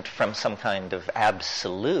isn't from some kind of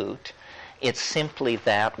absolute. It's simply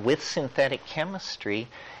that with synthetic chemistry,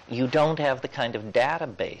 you don't have the kind of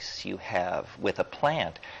database you have with a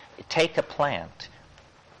plant. Take a plant,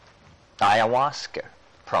 ayahuasca,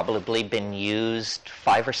 probably been used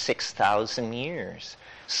 5,000 or 6,000 years.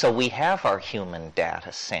 So we have our human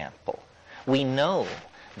data sample. We know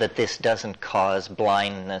that this doesn't cause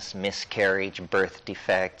blindness, miscarriage, birth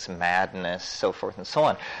defects, madness, so forth and so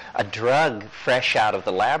on. A drug fresh out of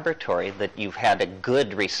the laboratory that you've had a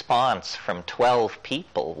good response from 12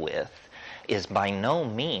 people with is by no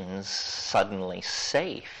means suddenly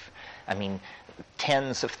safe. I mean,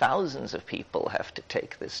 tens of thousands of people have to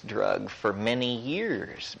take this drug for many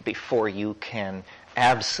years before you can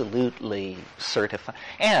absolutely certify.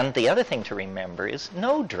 And the other thing to remember is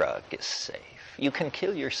no drug is safe. You can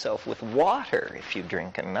kill yourself with water if you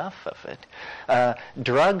drink enough of it.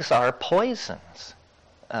 Drugs are poisons.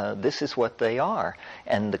 This is what they are.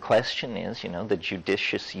 And the question is, the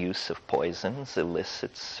judicious use of poisons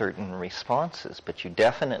elicits certain responses, but you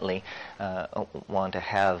definitely want to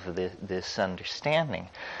have this understanding.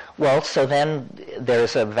 Well, so then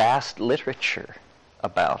there's a vast literature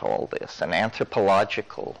about all this, an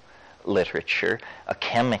anthropological literature, a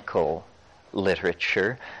chemical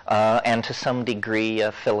literature, and to some degree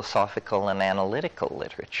a philosophical and analytical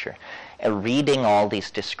literature. Reading all these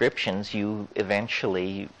descriptions, you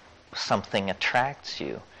eventually, something attracts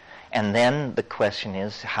you. And then the question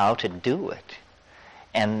is how to do it.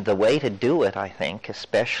 And the way to do it, I think,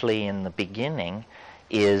 especially in the beginning,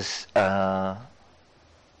 is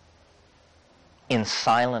in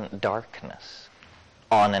silent darkness,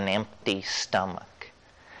 on an empty stomach.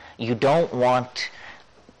 You don't want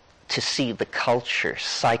to see the culture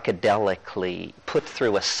psychedelically put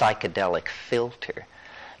through a psychedelic filter.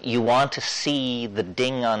 You want to see the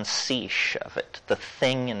ding on siche of it, the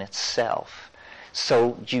thing in itself.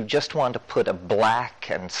 So you just want to put a black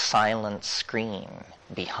and silent screen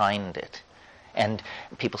behind it. And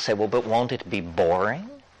people say, well, but won't it be boring?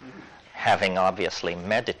 Having obviously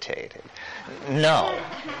meditated. No,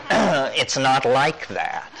 it's not like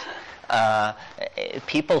that.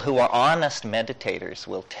 People who are honest meditators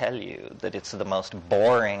will tell you that it's the most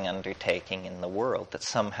boring undertaking in the world, that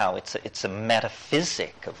somehow it's a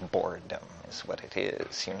metaphysic of boredom is what it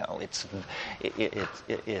is. You know,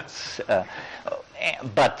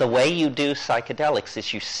 but the way you do psychedelics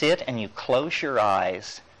is you sit and you close your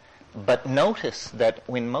eyes, but notice that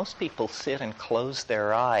when most people sit and close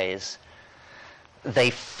their eyes,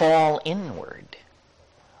 they fall inward.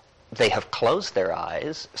 They have closed their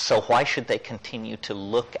eyes, so why should they continue to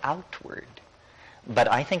look outward? But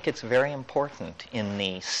I think it's very important in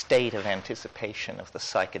the state of anticipation of the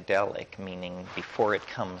psychedelic, meaning before it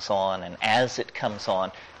comes on and as it comes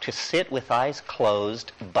on, to sit with eyes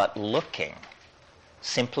closed but looking.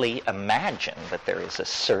 Simply imagine that there is a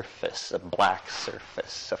surface, a black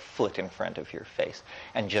surface, a foot in front of your face,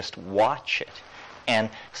 and just watch it. And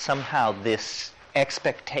somehow this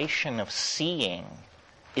expectation of seeing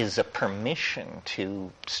is a permission to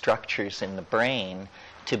structures in the brain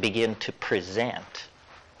to begin to present.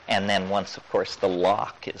 And then once, of course, the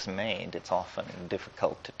lock is made, it's often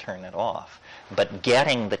difficult to turn it off. But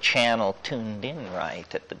getting the channel tuned in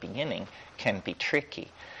right at the beginning can be tricky.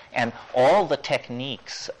 And all the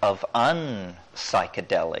techniques of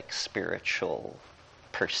unpsychedelic spiritual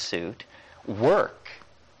pursuit work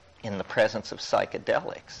in the presence of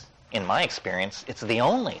psychedelics. In my experience, it's the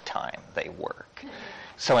only time they work.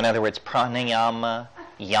 So in other words, pranayama,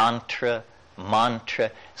 yantra,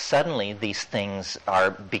 mantra, suddenly these things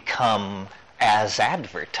are become as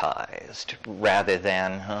advertised rather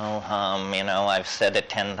than, I've said it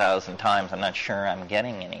 10,000 times, I'm not sure I'm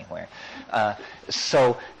getting anywhere.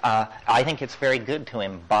 So I think it's very good to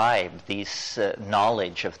imbibe these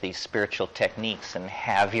knowledge of these spiritual techniques and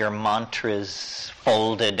have your mantras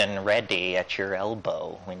folded and ready at your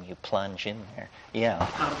elbow when you plunge in there. Yeah.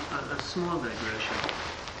 A small digression.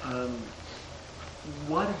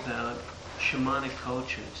 What about shamanic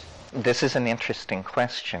cultures? This is an interesting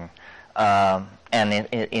question. And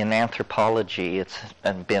in anthropology, it's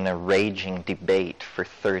been a raging debate for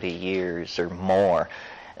 30 years or more.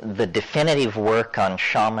 The definitive work on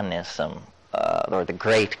shamanism, or the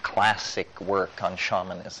great classic work on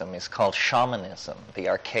shamanism, is called Shamanism, The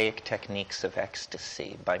Archaic Techniques of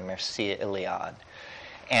Ecstasy by Mircea Eliade.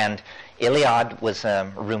 And Eliade was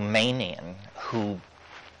a Romanian who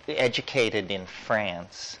educated in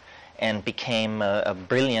France and became a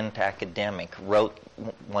brilliant academic, wrote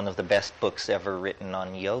one of the best books ever written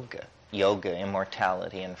on yoga,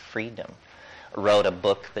 Immortality and Freedom. Wrote a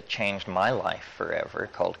book that changed my life forever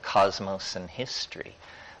called Cosmos and History.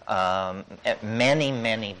 Many,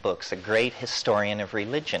 many books, a great historian of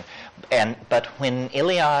religion. But when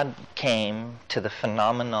Eliade came to the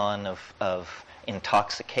phenomenon of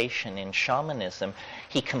intoxication in shamanism,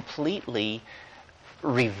 he completely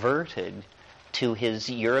reverted to his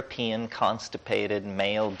European constipated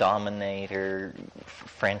male dominator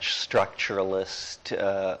French structuralist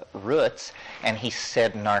roots, and he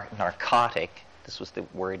said narcotic. This was the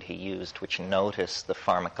word he used, which noticed the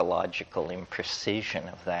pharmacological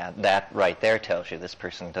imprecision of that. That right there tells you this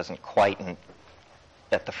person doesn't quite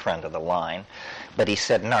at the front of the line. But he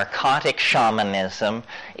said narcotic shamanism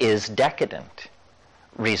is decadent.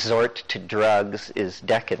 Resort to drugs is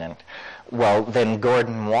decadent. Well, then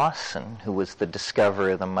Gordon Wasson, who was the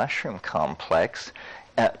discoverer of the mushroom complex,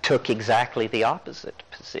 took exactly the opposite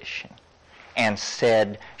position and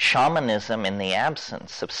said shamanism in the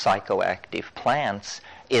absence of psychoactive plants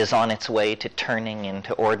is on its way to turning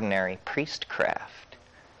into ordinary priestcraft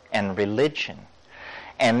and religion.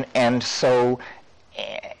 And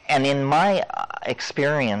in my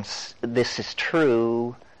experience, this is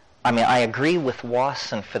true. I mean, I agree with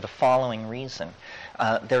Wasson for the following reason.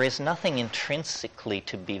 There is nothing intrinsically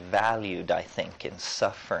to be valued, I think, in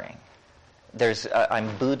suffering.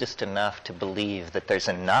 I'm Buddhist enough to believe that there's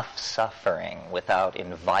enough suffering without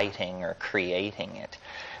inviting or creating it.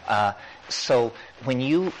 So when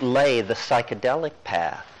you lay the psychedelic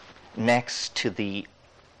path next to the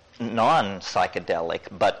non-psychedelic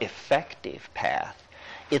but effective path,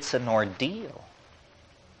 it's an ordeal.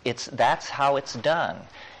 That's how it's done.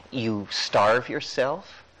 You starve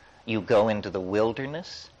yourself, you go into the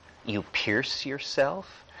wilderness, you pierce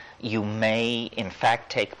yourself. You may, in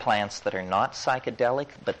fact, take plants that are not psychedelic,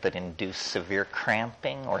 but that induce severe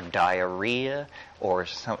cramping or diarrhea or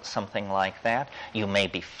something like that. You may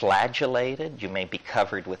be flagellated. You may be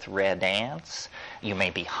covered with red ants. You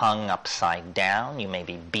may be hung upside down. You may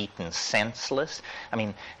be beaten senseless. I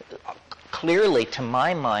mean, clearly, to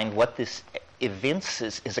my mind, what this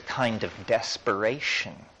evinces is a kind of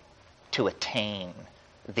desperation to attain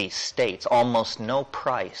these states. Almost no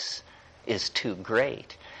price is too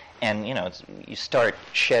great. And, you start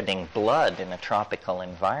shedding blood in a tropical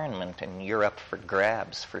environment and you're up for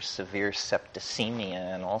grabs for severe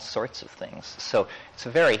septicemia and all sorts of things. So it's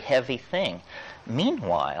a very heavy thing.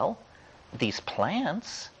 Meanwhile, these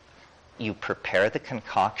plants, you prepare the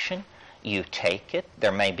concoction, you take it,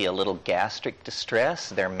 there may be a little gastric distress,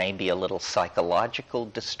 there may be a little psychological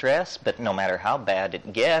distress, but no matter how bad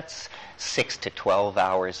it gets, 6 to 12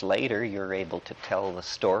 hours later, you're able to tell the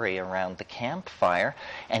story around the campfire,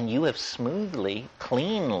 and you have smoothly,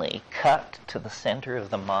 cleanly cut to the center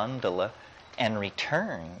of the mandala and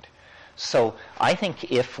returned. So I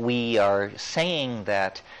think if we are saying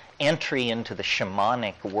that entry into the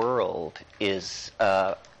shamanic world is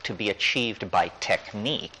to be achieved by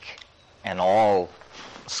technique, and all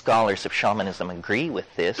scholars of shamanism agree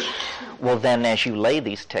with this, well then as you lay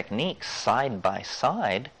these techniques side by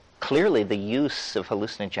side, clearly the use of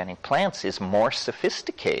hallucinogenic plants is more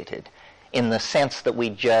sophisticated in the sense that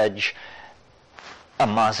we judge a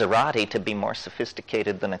Maserati to be more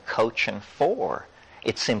sophisticated than a coach and four.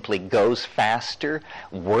 It simply goes faster,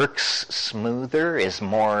 works smoother, is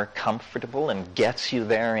more comfortable, and gets you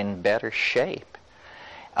there in better shape.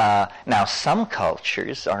 Now, some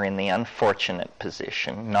cultures are in the unfortunate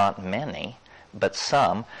position, not many, but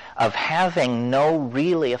some, of having no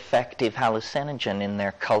really effective hallucinogen in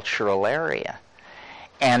their cultural area.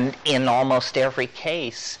 And in almost every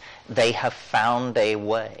case, they have found a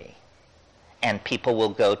way. And people will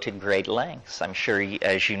go to great lengths. I'm sure,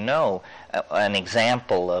 as you know, an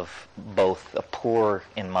example of both a poor,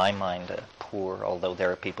 in my mind, a poor, although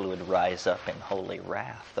there are people who would rise up in holy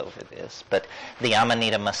wrath over this, but the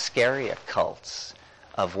Amanita muscaria cults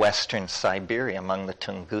of western Siberia among the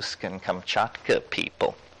Tunguska and Kamchatka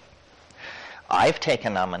people. I've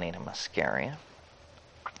taken Amanita muscaria.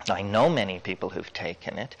 I know many people who've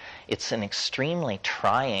taken it. It's an extremely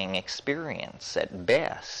trying experience at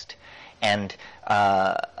best. And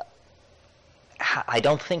I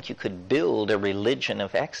don't think you could build a religion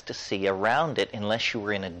of ecstasy around it unless you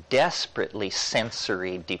were in a desperately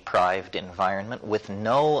sensory-deprived environment with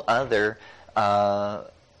no other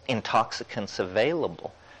intoxicants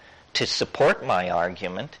available. To support my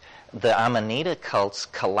argument, the Amanita cults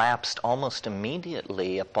collapsed almost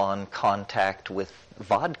immediately upon contact with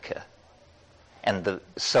vodka. And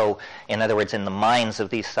so, in other words, in the minds of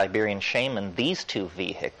these Siberian shamans, these two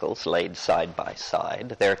vehicles laid side by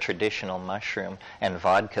side, their traditional mushroom and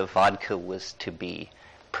vodka was to be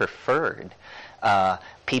preferred.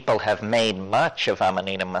 People have made much of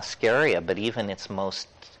Amanita muscaria, but even its most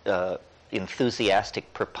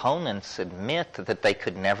enthusiastic proponents admit that they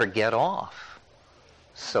could never get off.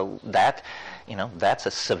 So that, that's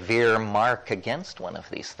a severe mark against one of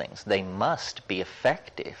these things. They must be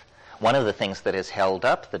effective. One of the things that has held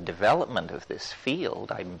up the development of this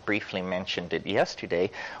field, I briefly mentioned it yesterday,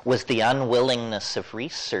 was the unwillingness of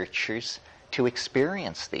researchers to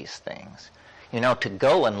experience these things. To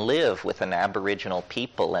go and live with an Aboriginal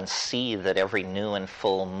people and see that every new and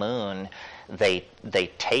full moon they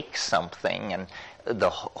take something and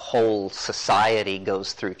the whole society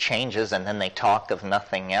goes through changes, and then they talk of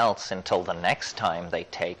nothing else until the next time they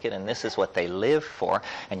take it, and this is what they live for,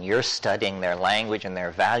 and you're studying their language and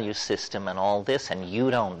their value system and all this, and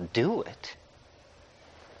you don't do it.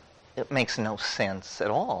 It makes no sense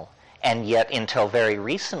at all. And yet, until very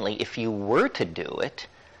recently, if you were to do it,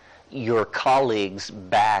 your colleagues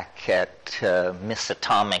back at Miss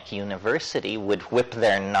Atomic University would whip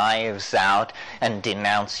their knives out and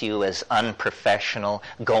denounce you as unprofessional,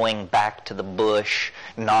 going back to the bush,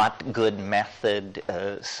 not good method,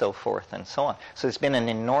 so forth and so on. So there's been an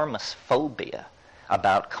enormous phobia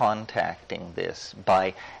about contacting this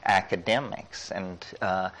by academics, and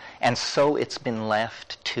so it's been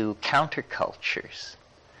left to countercultures,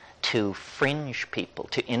 to fringe people,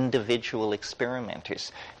 to individual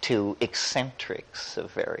experimenters, to eccentrics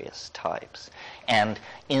of various types. And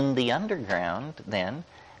in the underground, then,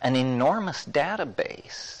 an enormous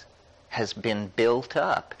database has been built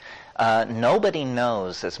up. Nobody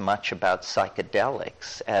knows as much about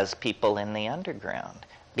psychedelics as people in the underground.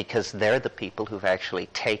 because they're the people who've actually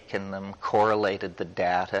taken them, correlated the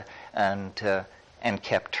data, and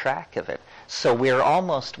kept track of it. So we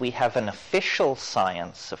have an official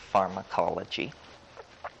science of pharmacology,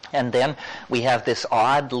 and then we have this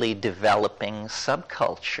oddly developing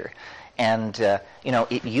subculture. And,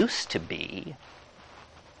 it used to be,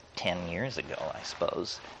 10 years ago, I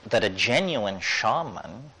suppose, that a genuine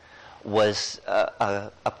shaman was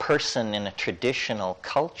a person in a traditional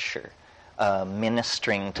culture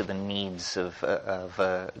ministering to the needs of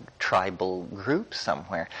a tribal group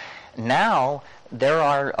somewhere. Now, there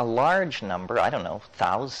are a large number, I don't know,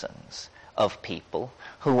 thousands of people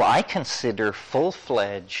who I consider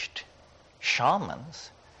full-fledged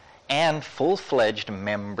shamans and full-fledged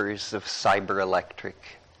members of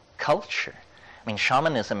cyber-electric culture. I mean,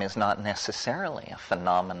 shamanism is not necessarily a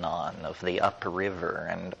phenomenon of the upriver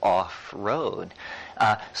and off-road.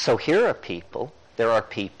 So there are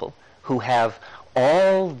people who have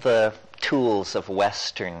all the tools of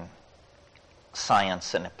Western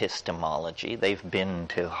science and epistemology. They've been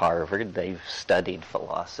to Harvard, they've studied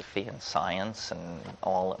philosophy and science and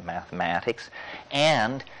all mathematics,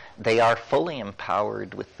 and they are fully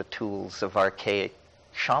empowered with the tools of archaic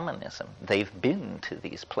shamanism. They've been to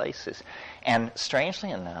these places. And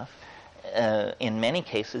strangely enough, in many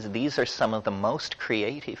cases, these are some of the most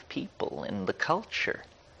creative people in the culture.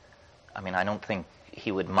 I mean, I don't think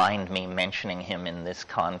he would mind me mentioning him in this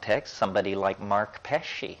context. Somebody like Mark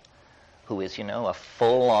Pesce, who is, a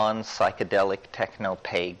full-on psychedelic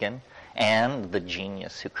techno-pagan and the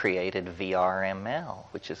genius who created VRML,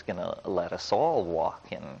 which is going to let us all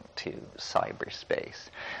walk into cyberspace.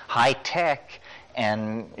 High-tech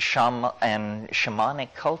and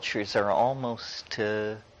shamanic cultures are almost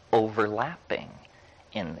overlapping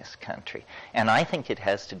in this country. And I think it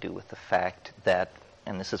has to do with the fact that,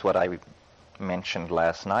 and this is what I mentioned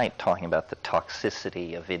last night, talking about the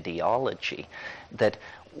toxicity of ideology, that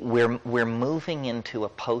we're moving into a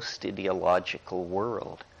post-ideological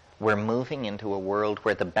world. We're moving into a world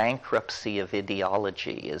where the bankruptcy of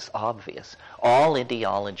ideology is obvious. All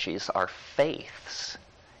ideologies are faiths.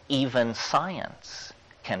 Even science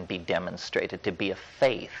can be demonstrated to be a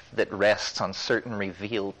faith that rests on certain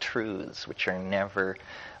revealed truths which are never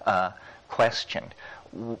questioned.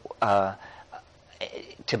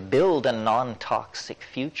 To build a non-toxic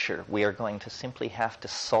future, we are going to simply have to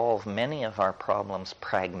solve many of our problems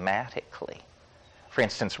pragmatically. For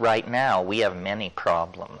instance, right now, we have many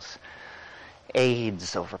problems.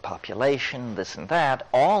 AIDS, overpopulation, this and that.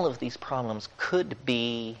 All of these problems could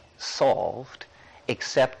be solved,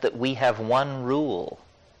 except that we have one rule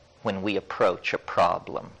when we approach a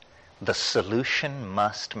problem. The solution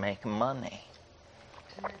must make money.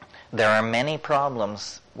 There are many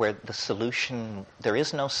problems where there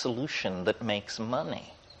is no solution that makes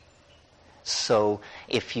money. So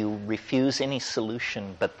if you refuse any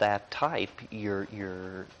solution but that type,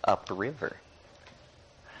 you're upriver.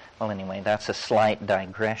 Well, anyway, that's a slight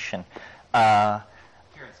digression. Yeah,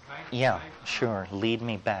 sure. Lead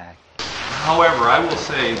me back. However, I will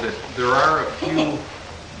say that there are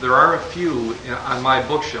a few on my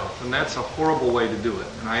bookshelf, and that's a horrible way to do it.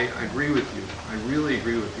 And I agree with you. I really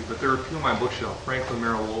agree with you. But there are a few on my bookshelf. Franklin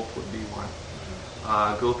Merrill Wolf would be one.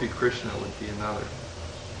 Gopi Krishna would be another.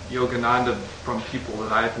 Yogananda, from people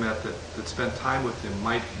that I've met that spent time with him,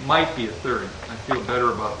 might be a third. I feel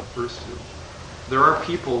better about the first two. There are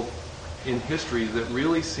people in history that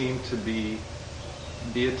really seem to be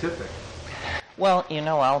beatific. Well,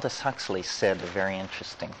 Aldous Huxley said a very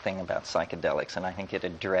interesting thing about psychedelics, and I think it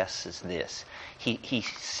addresses this. He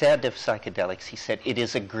said of psychedelics, he said, it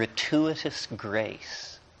is a gratuitous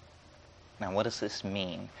grace. Now, what does this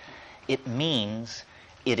mean? It means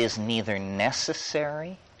it is neither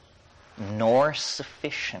necessary nor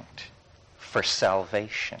sufficient for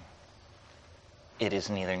salvation. It is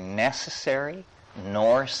neither necessary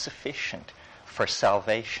nor sufficient for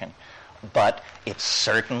salvation, but it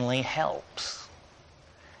certainly helps.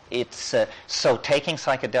 So taking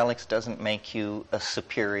psychedelics doesn't make you a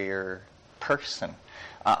superior person.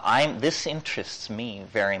 This interests me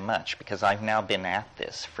very much because I've now been at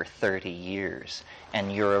this for 30 years.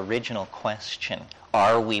 And your original question,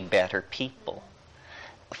 are we better people,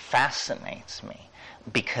 fascinates me.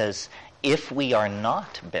 Because if we are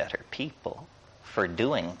not better people for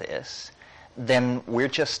doing this, then we're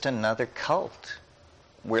just another cult.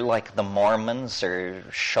 We're like the Mormons or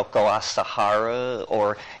Shoko Asahara,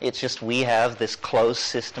 or it's just we have this closed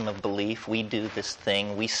system of belief. We do this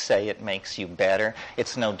thing. We say it makes you better.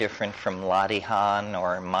 It's no different from Ladihan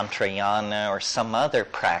or Mantrayana or some other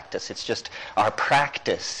practice. It's just our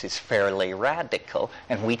practice is fairly radical,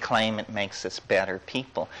 and we claim it makes us better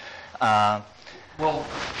people. Well,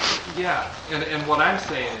 yeah, and what I'm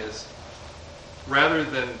saying is, rather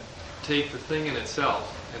than take the thing in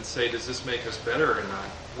itself and say, does this make us better or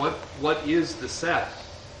not, what is the set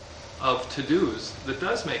of to-dos that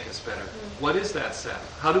does make us better? What is that set?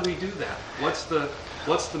 How do we do that? What's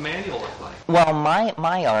the manual look like? Well,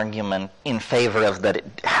 my argument in favor of that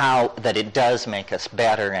it does make us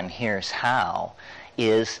better, and here's how,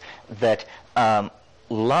 is that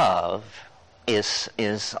love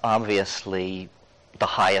is obviously the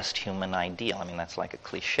highest human ideal. I mean, that's like a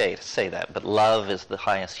cliche to say that, but love is the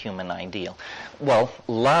highest human ideal. Well,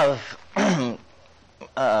 love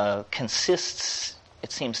consists,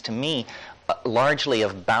 it seems to me, largely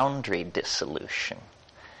of boundary dissolution.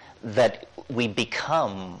 That we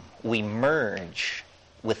merge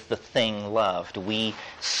with the thing loved. We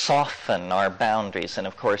soften our boundaries. And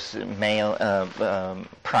of course,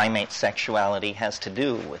 primate sexuality has to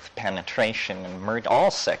do with penetration and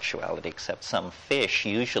all sexuality except some fish.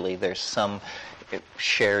 Usually there's some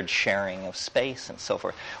sharing of space and so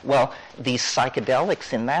forth. Well, these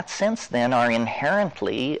psychedelics in that sense then are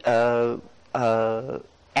inherently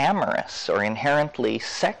amorous or inherently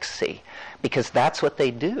sexy, because that's what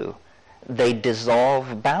they do. They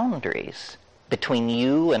dissolve boundaries between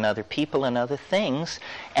you and other people and other things.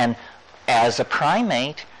 And as a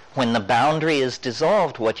primate, when the boundary is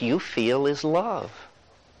dissolved, what you feel is love.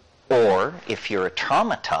 Or if you're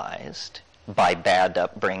traumatized by bad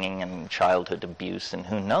upbringing and childhood abuse and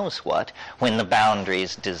who knows what, when the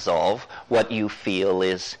boundaries dissolve, what you feel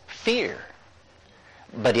is fear.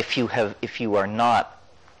 But if you are not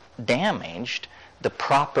damaged, the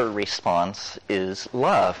proper response is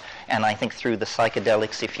love. And I think through the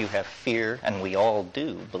psychedelics, if you have fear, and we all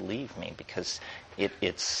do, believe me, because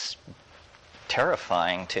it's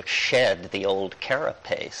terrifying to shed the old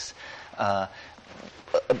carapace.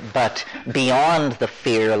 But beyond the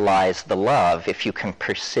fear lies the love, if you can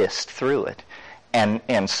persist through it.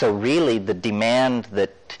 And so really the demand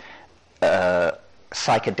that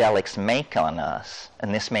psychedelics make on us,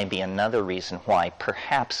 and this may be another reason why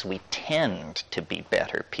perhaps we tend to be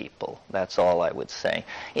better people, that's all I would say,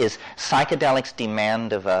 is psychedelics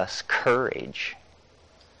demand of us courage.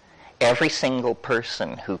 Every single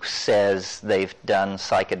person who says they've done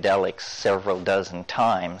psychedelics several dozen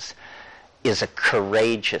times is a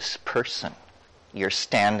courageous person. You're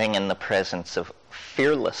standing in the presence of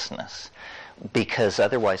fearlessness, because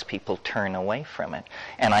otherwise people turn away from it.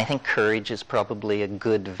 And I think courage is probably a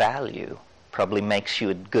good value, probably makes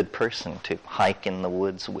you a good person to hike in the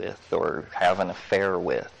woods with or have an affair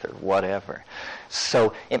with or whatever.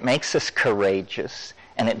 So it makes us courageous,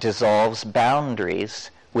 and it dissolves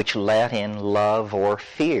boundaries which let in love or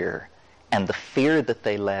fear. And the fear that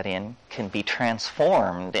they let in can be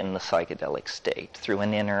transformed in the psychedelic state through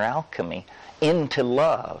an inner alchemy into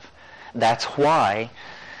love. That's why,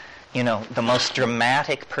 the most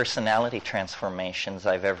dramatic personality transformations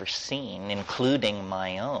I've ever seen, including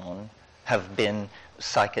my own, have been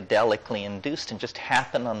psychedelically induced and just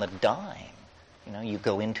happen on the dime. You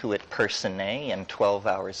go into it per se, and 12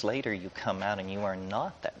 hours later you come out and you are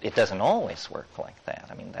not that. It doesn't always work like that.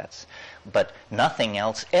 I mean, but nothing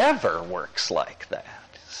else ever works like that.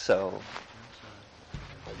 So.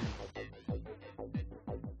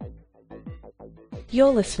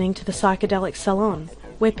 You're listening to the Psychedelic Salon,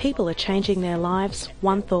 where people are changing their lives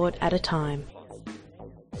one thought at a time.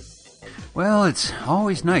 Well, it's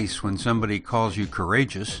always nice when somebody calls you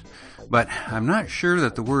courageous, but I'm not sure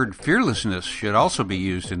that the word fearlessness should also be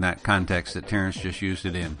used in that context that Terence just used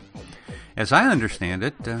it in. As I understand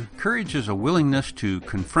it, courage is a willingness to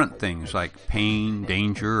confront things like pain,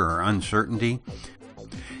 danger, or uncertainty.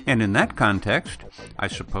 And in that context, I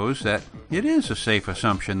suppose that it is a safe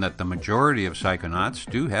assumption that the majority of psychonauts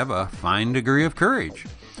do have a fine degree of courage.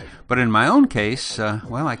 But in my own case,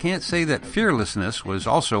 I can't say that fearlessness was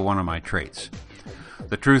also one of my traits.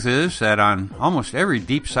 The truth is that on almost every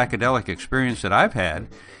deep psychedelic experience that I've had,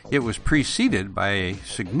 it was preceded by a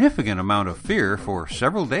significant amount of fear for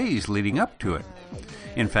several days leading up to it.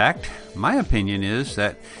 In fact, my opinion is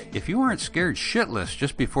that if you aren't scared shitless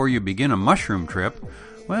just before you begin a mushroom trip,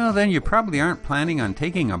 well, then you probably aren't planning on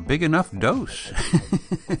taking a big enough dose.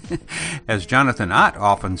 As Jonathan Ott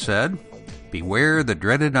often said, beware the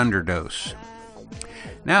dreaded underdose.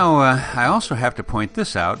 Now, I also have to point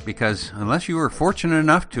this out because unless you were fortunate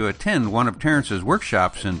enough to attend one of Terence's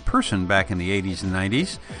workshops in person back in the 80s and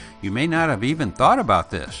 90s, you may not have even thought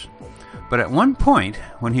about this. But at one point,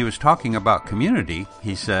 when he was talking about community,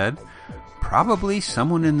 he said, "Probably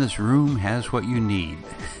someone in this room has what you need."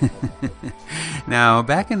 Now,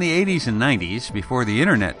 back in the 80s and 90s, before the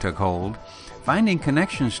internet took hold, finding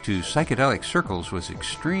connections to psychedelic circles was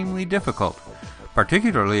extremely difficult.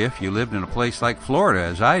 particularly if you lived in a place like Florida,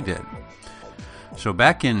 as I did. So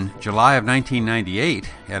back in July of 1998,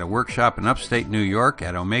 at a workshop in upstate New York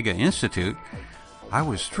at Omega Institute, I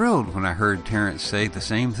was thrilled when I heard Terence say the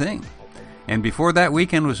same thing. And before that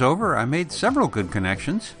weekend was over, I made several good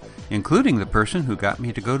connections, including the person who got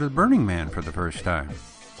me to go to the Burning Man for the first time.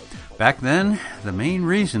 Back then, the main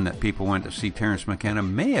reason that people went to see Terence McKenna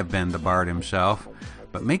may have been the Bard himself,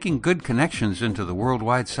 but making good connections into the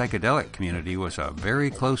worldwide psychedelic community was a very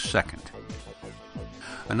close second.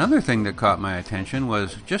 Another thing that caught my attention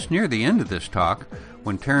was just near the end of this talk,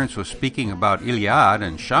 when Terence was speaking about Iliad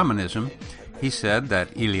and shamanism. He said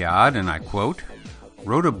that Iliad, and I quote,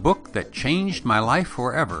 wrote a book that changed my life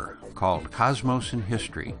forever, called Cosmos in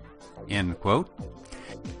History, end quote.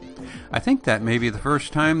 I think that may be the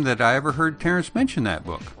first time that I ever heard Terence mention that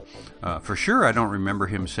book. For sure, I don't remember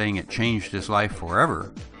him saying it changed his life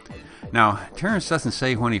forever. Now, Terence doesn't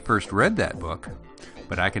say when he first read that book,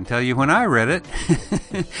 but I can tell you when I read it,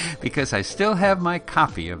 because I still have my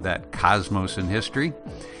copy of that Cosmos in History.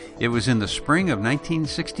 It was in the spring of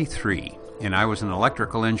 1963, and I was an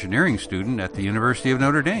electrical engineering student at the University of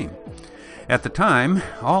Notre Dame. At the time,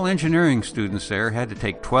 all engineering students there had to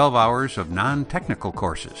take 12 hours of non-technical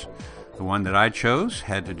courses. The one that I chose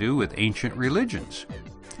had to do with ancient religions.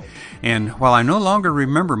 And while I no longer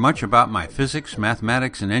remember much about my physics,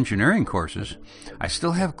 mathematics, and engineering courses, I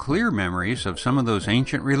still have clear memories of some of those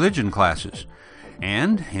ancient religion classes.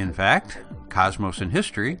 And, in fact, Cosmos in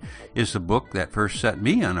History is the book that first set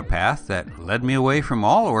me on a path that led me away from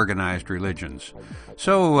all organized religions.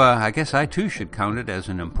 So I guess I too should count it as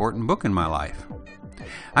an important book in my life.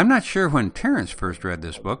 I'm not sure when Terence first read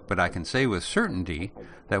this book, but I can say with certainty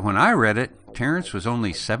that when I read it, Terence was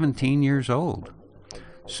only 17 years old.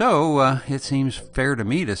 So it seems fair to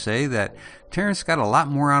me to say that Terence got a lot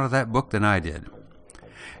more out of that book than I did.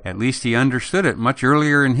 At least he understood it much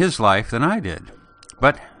earlier in his life than I did.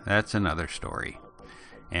 But that's another story.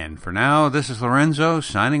 And for now, this is Lorenzo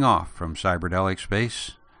signing off from Cyberdelic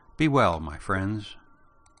Space. Be well, my friends.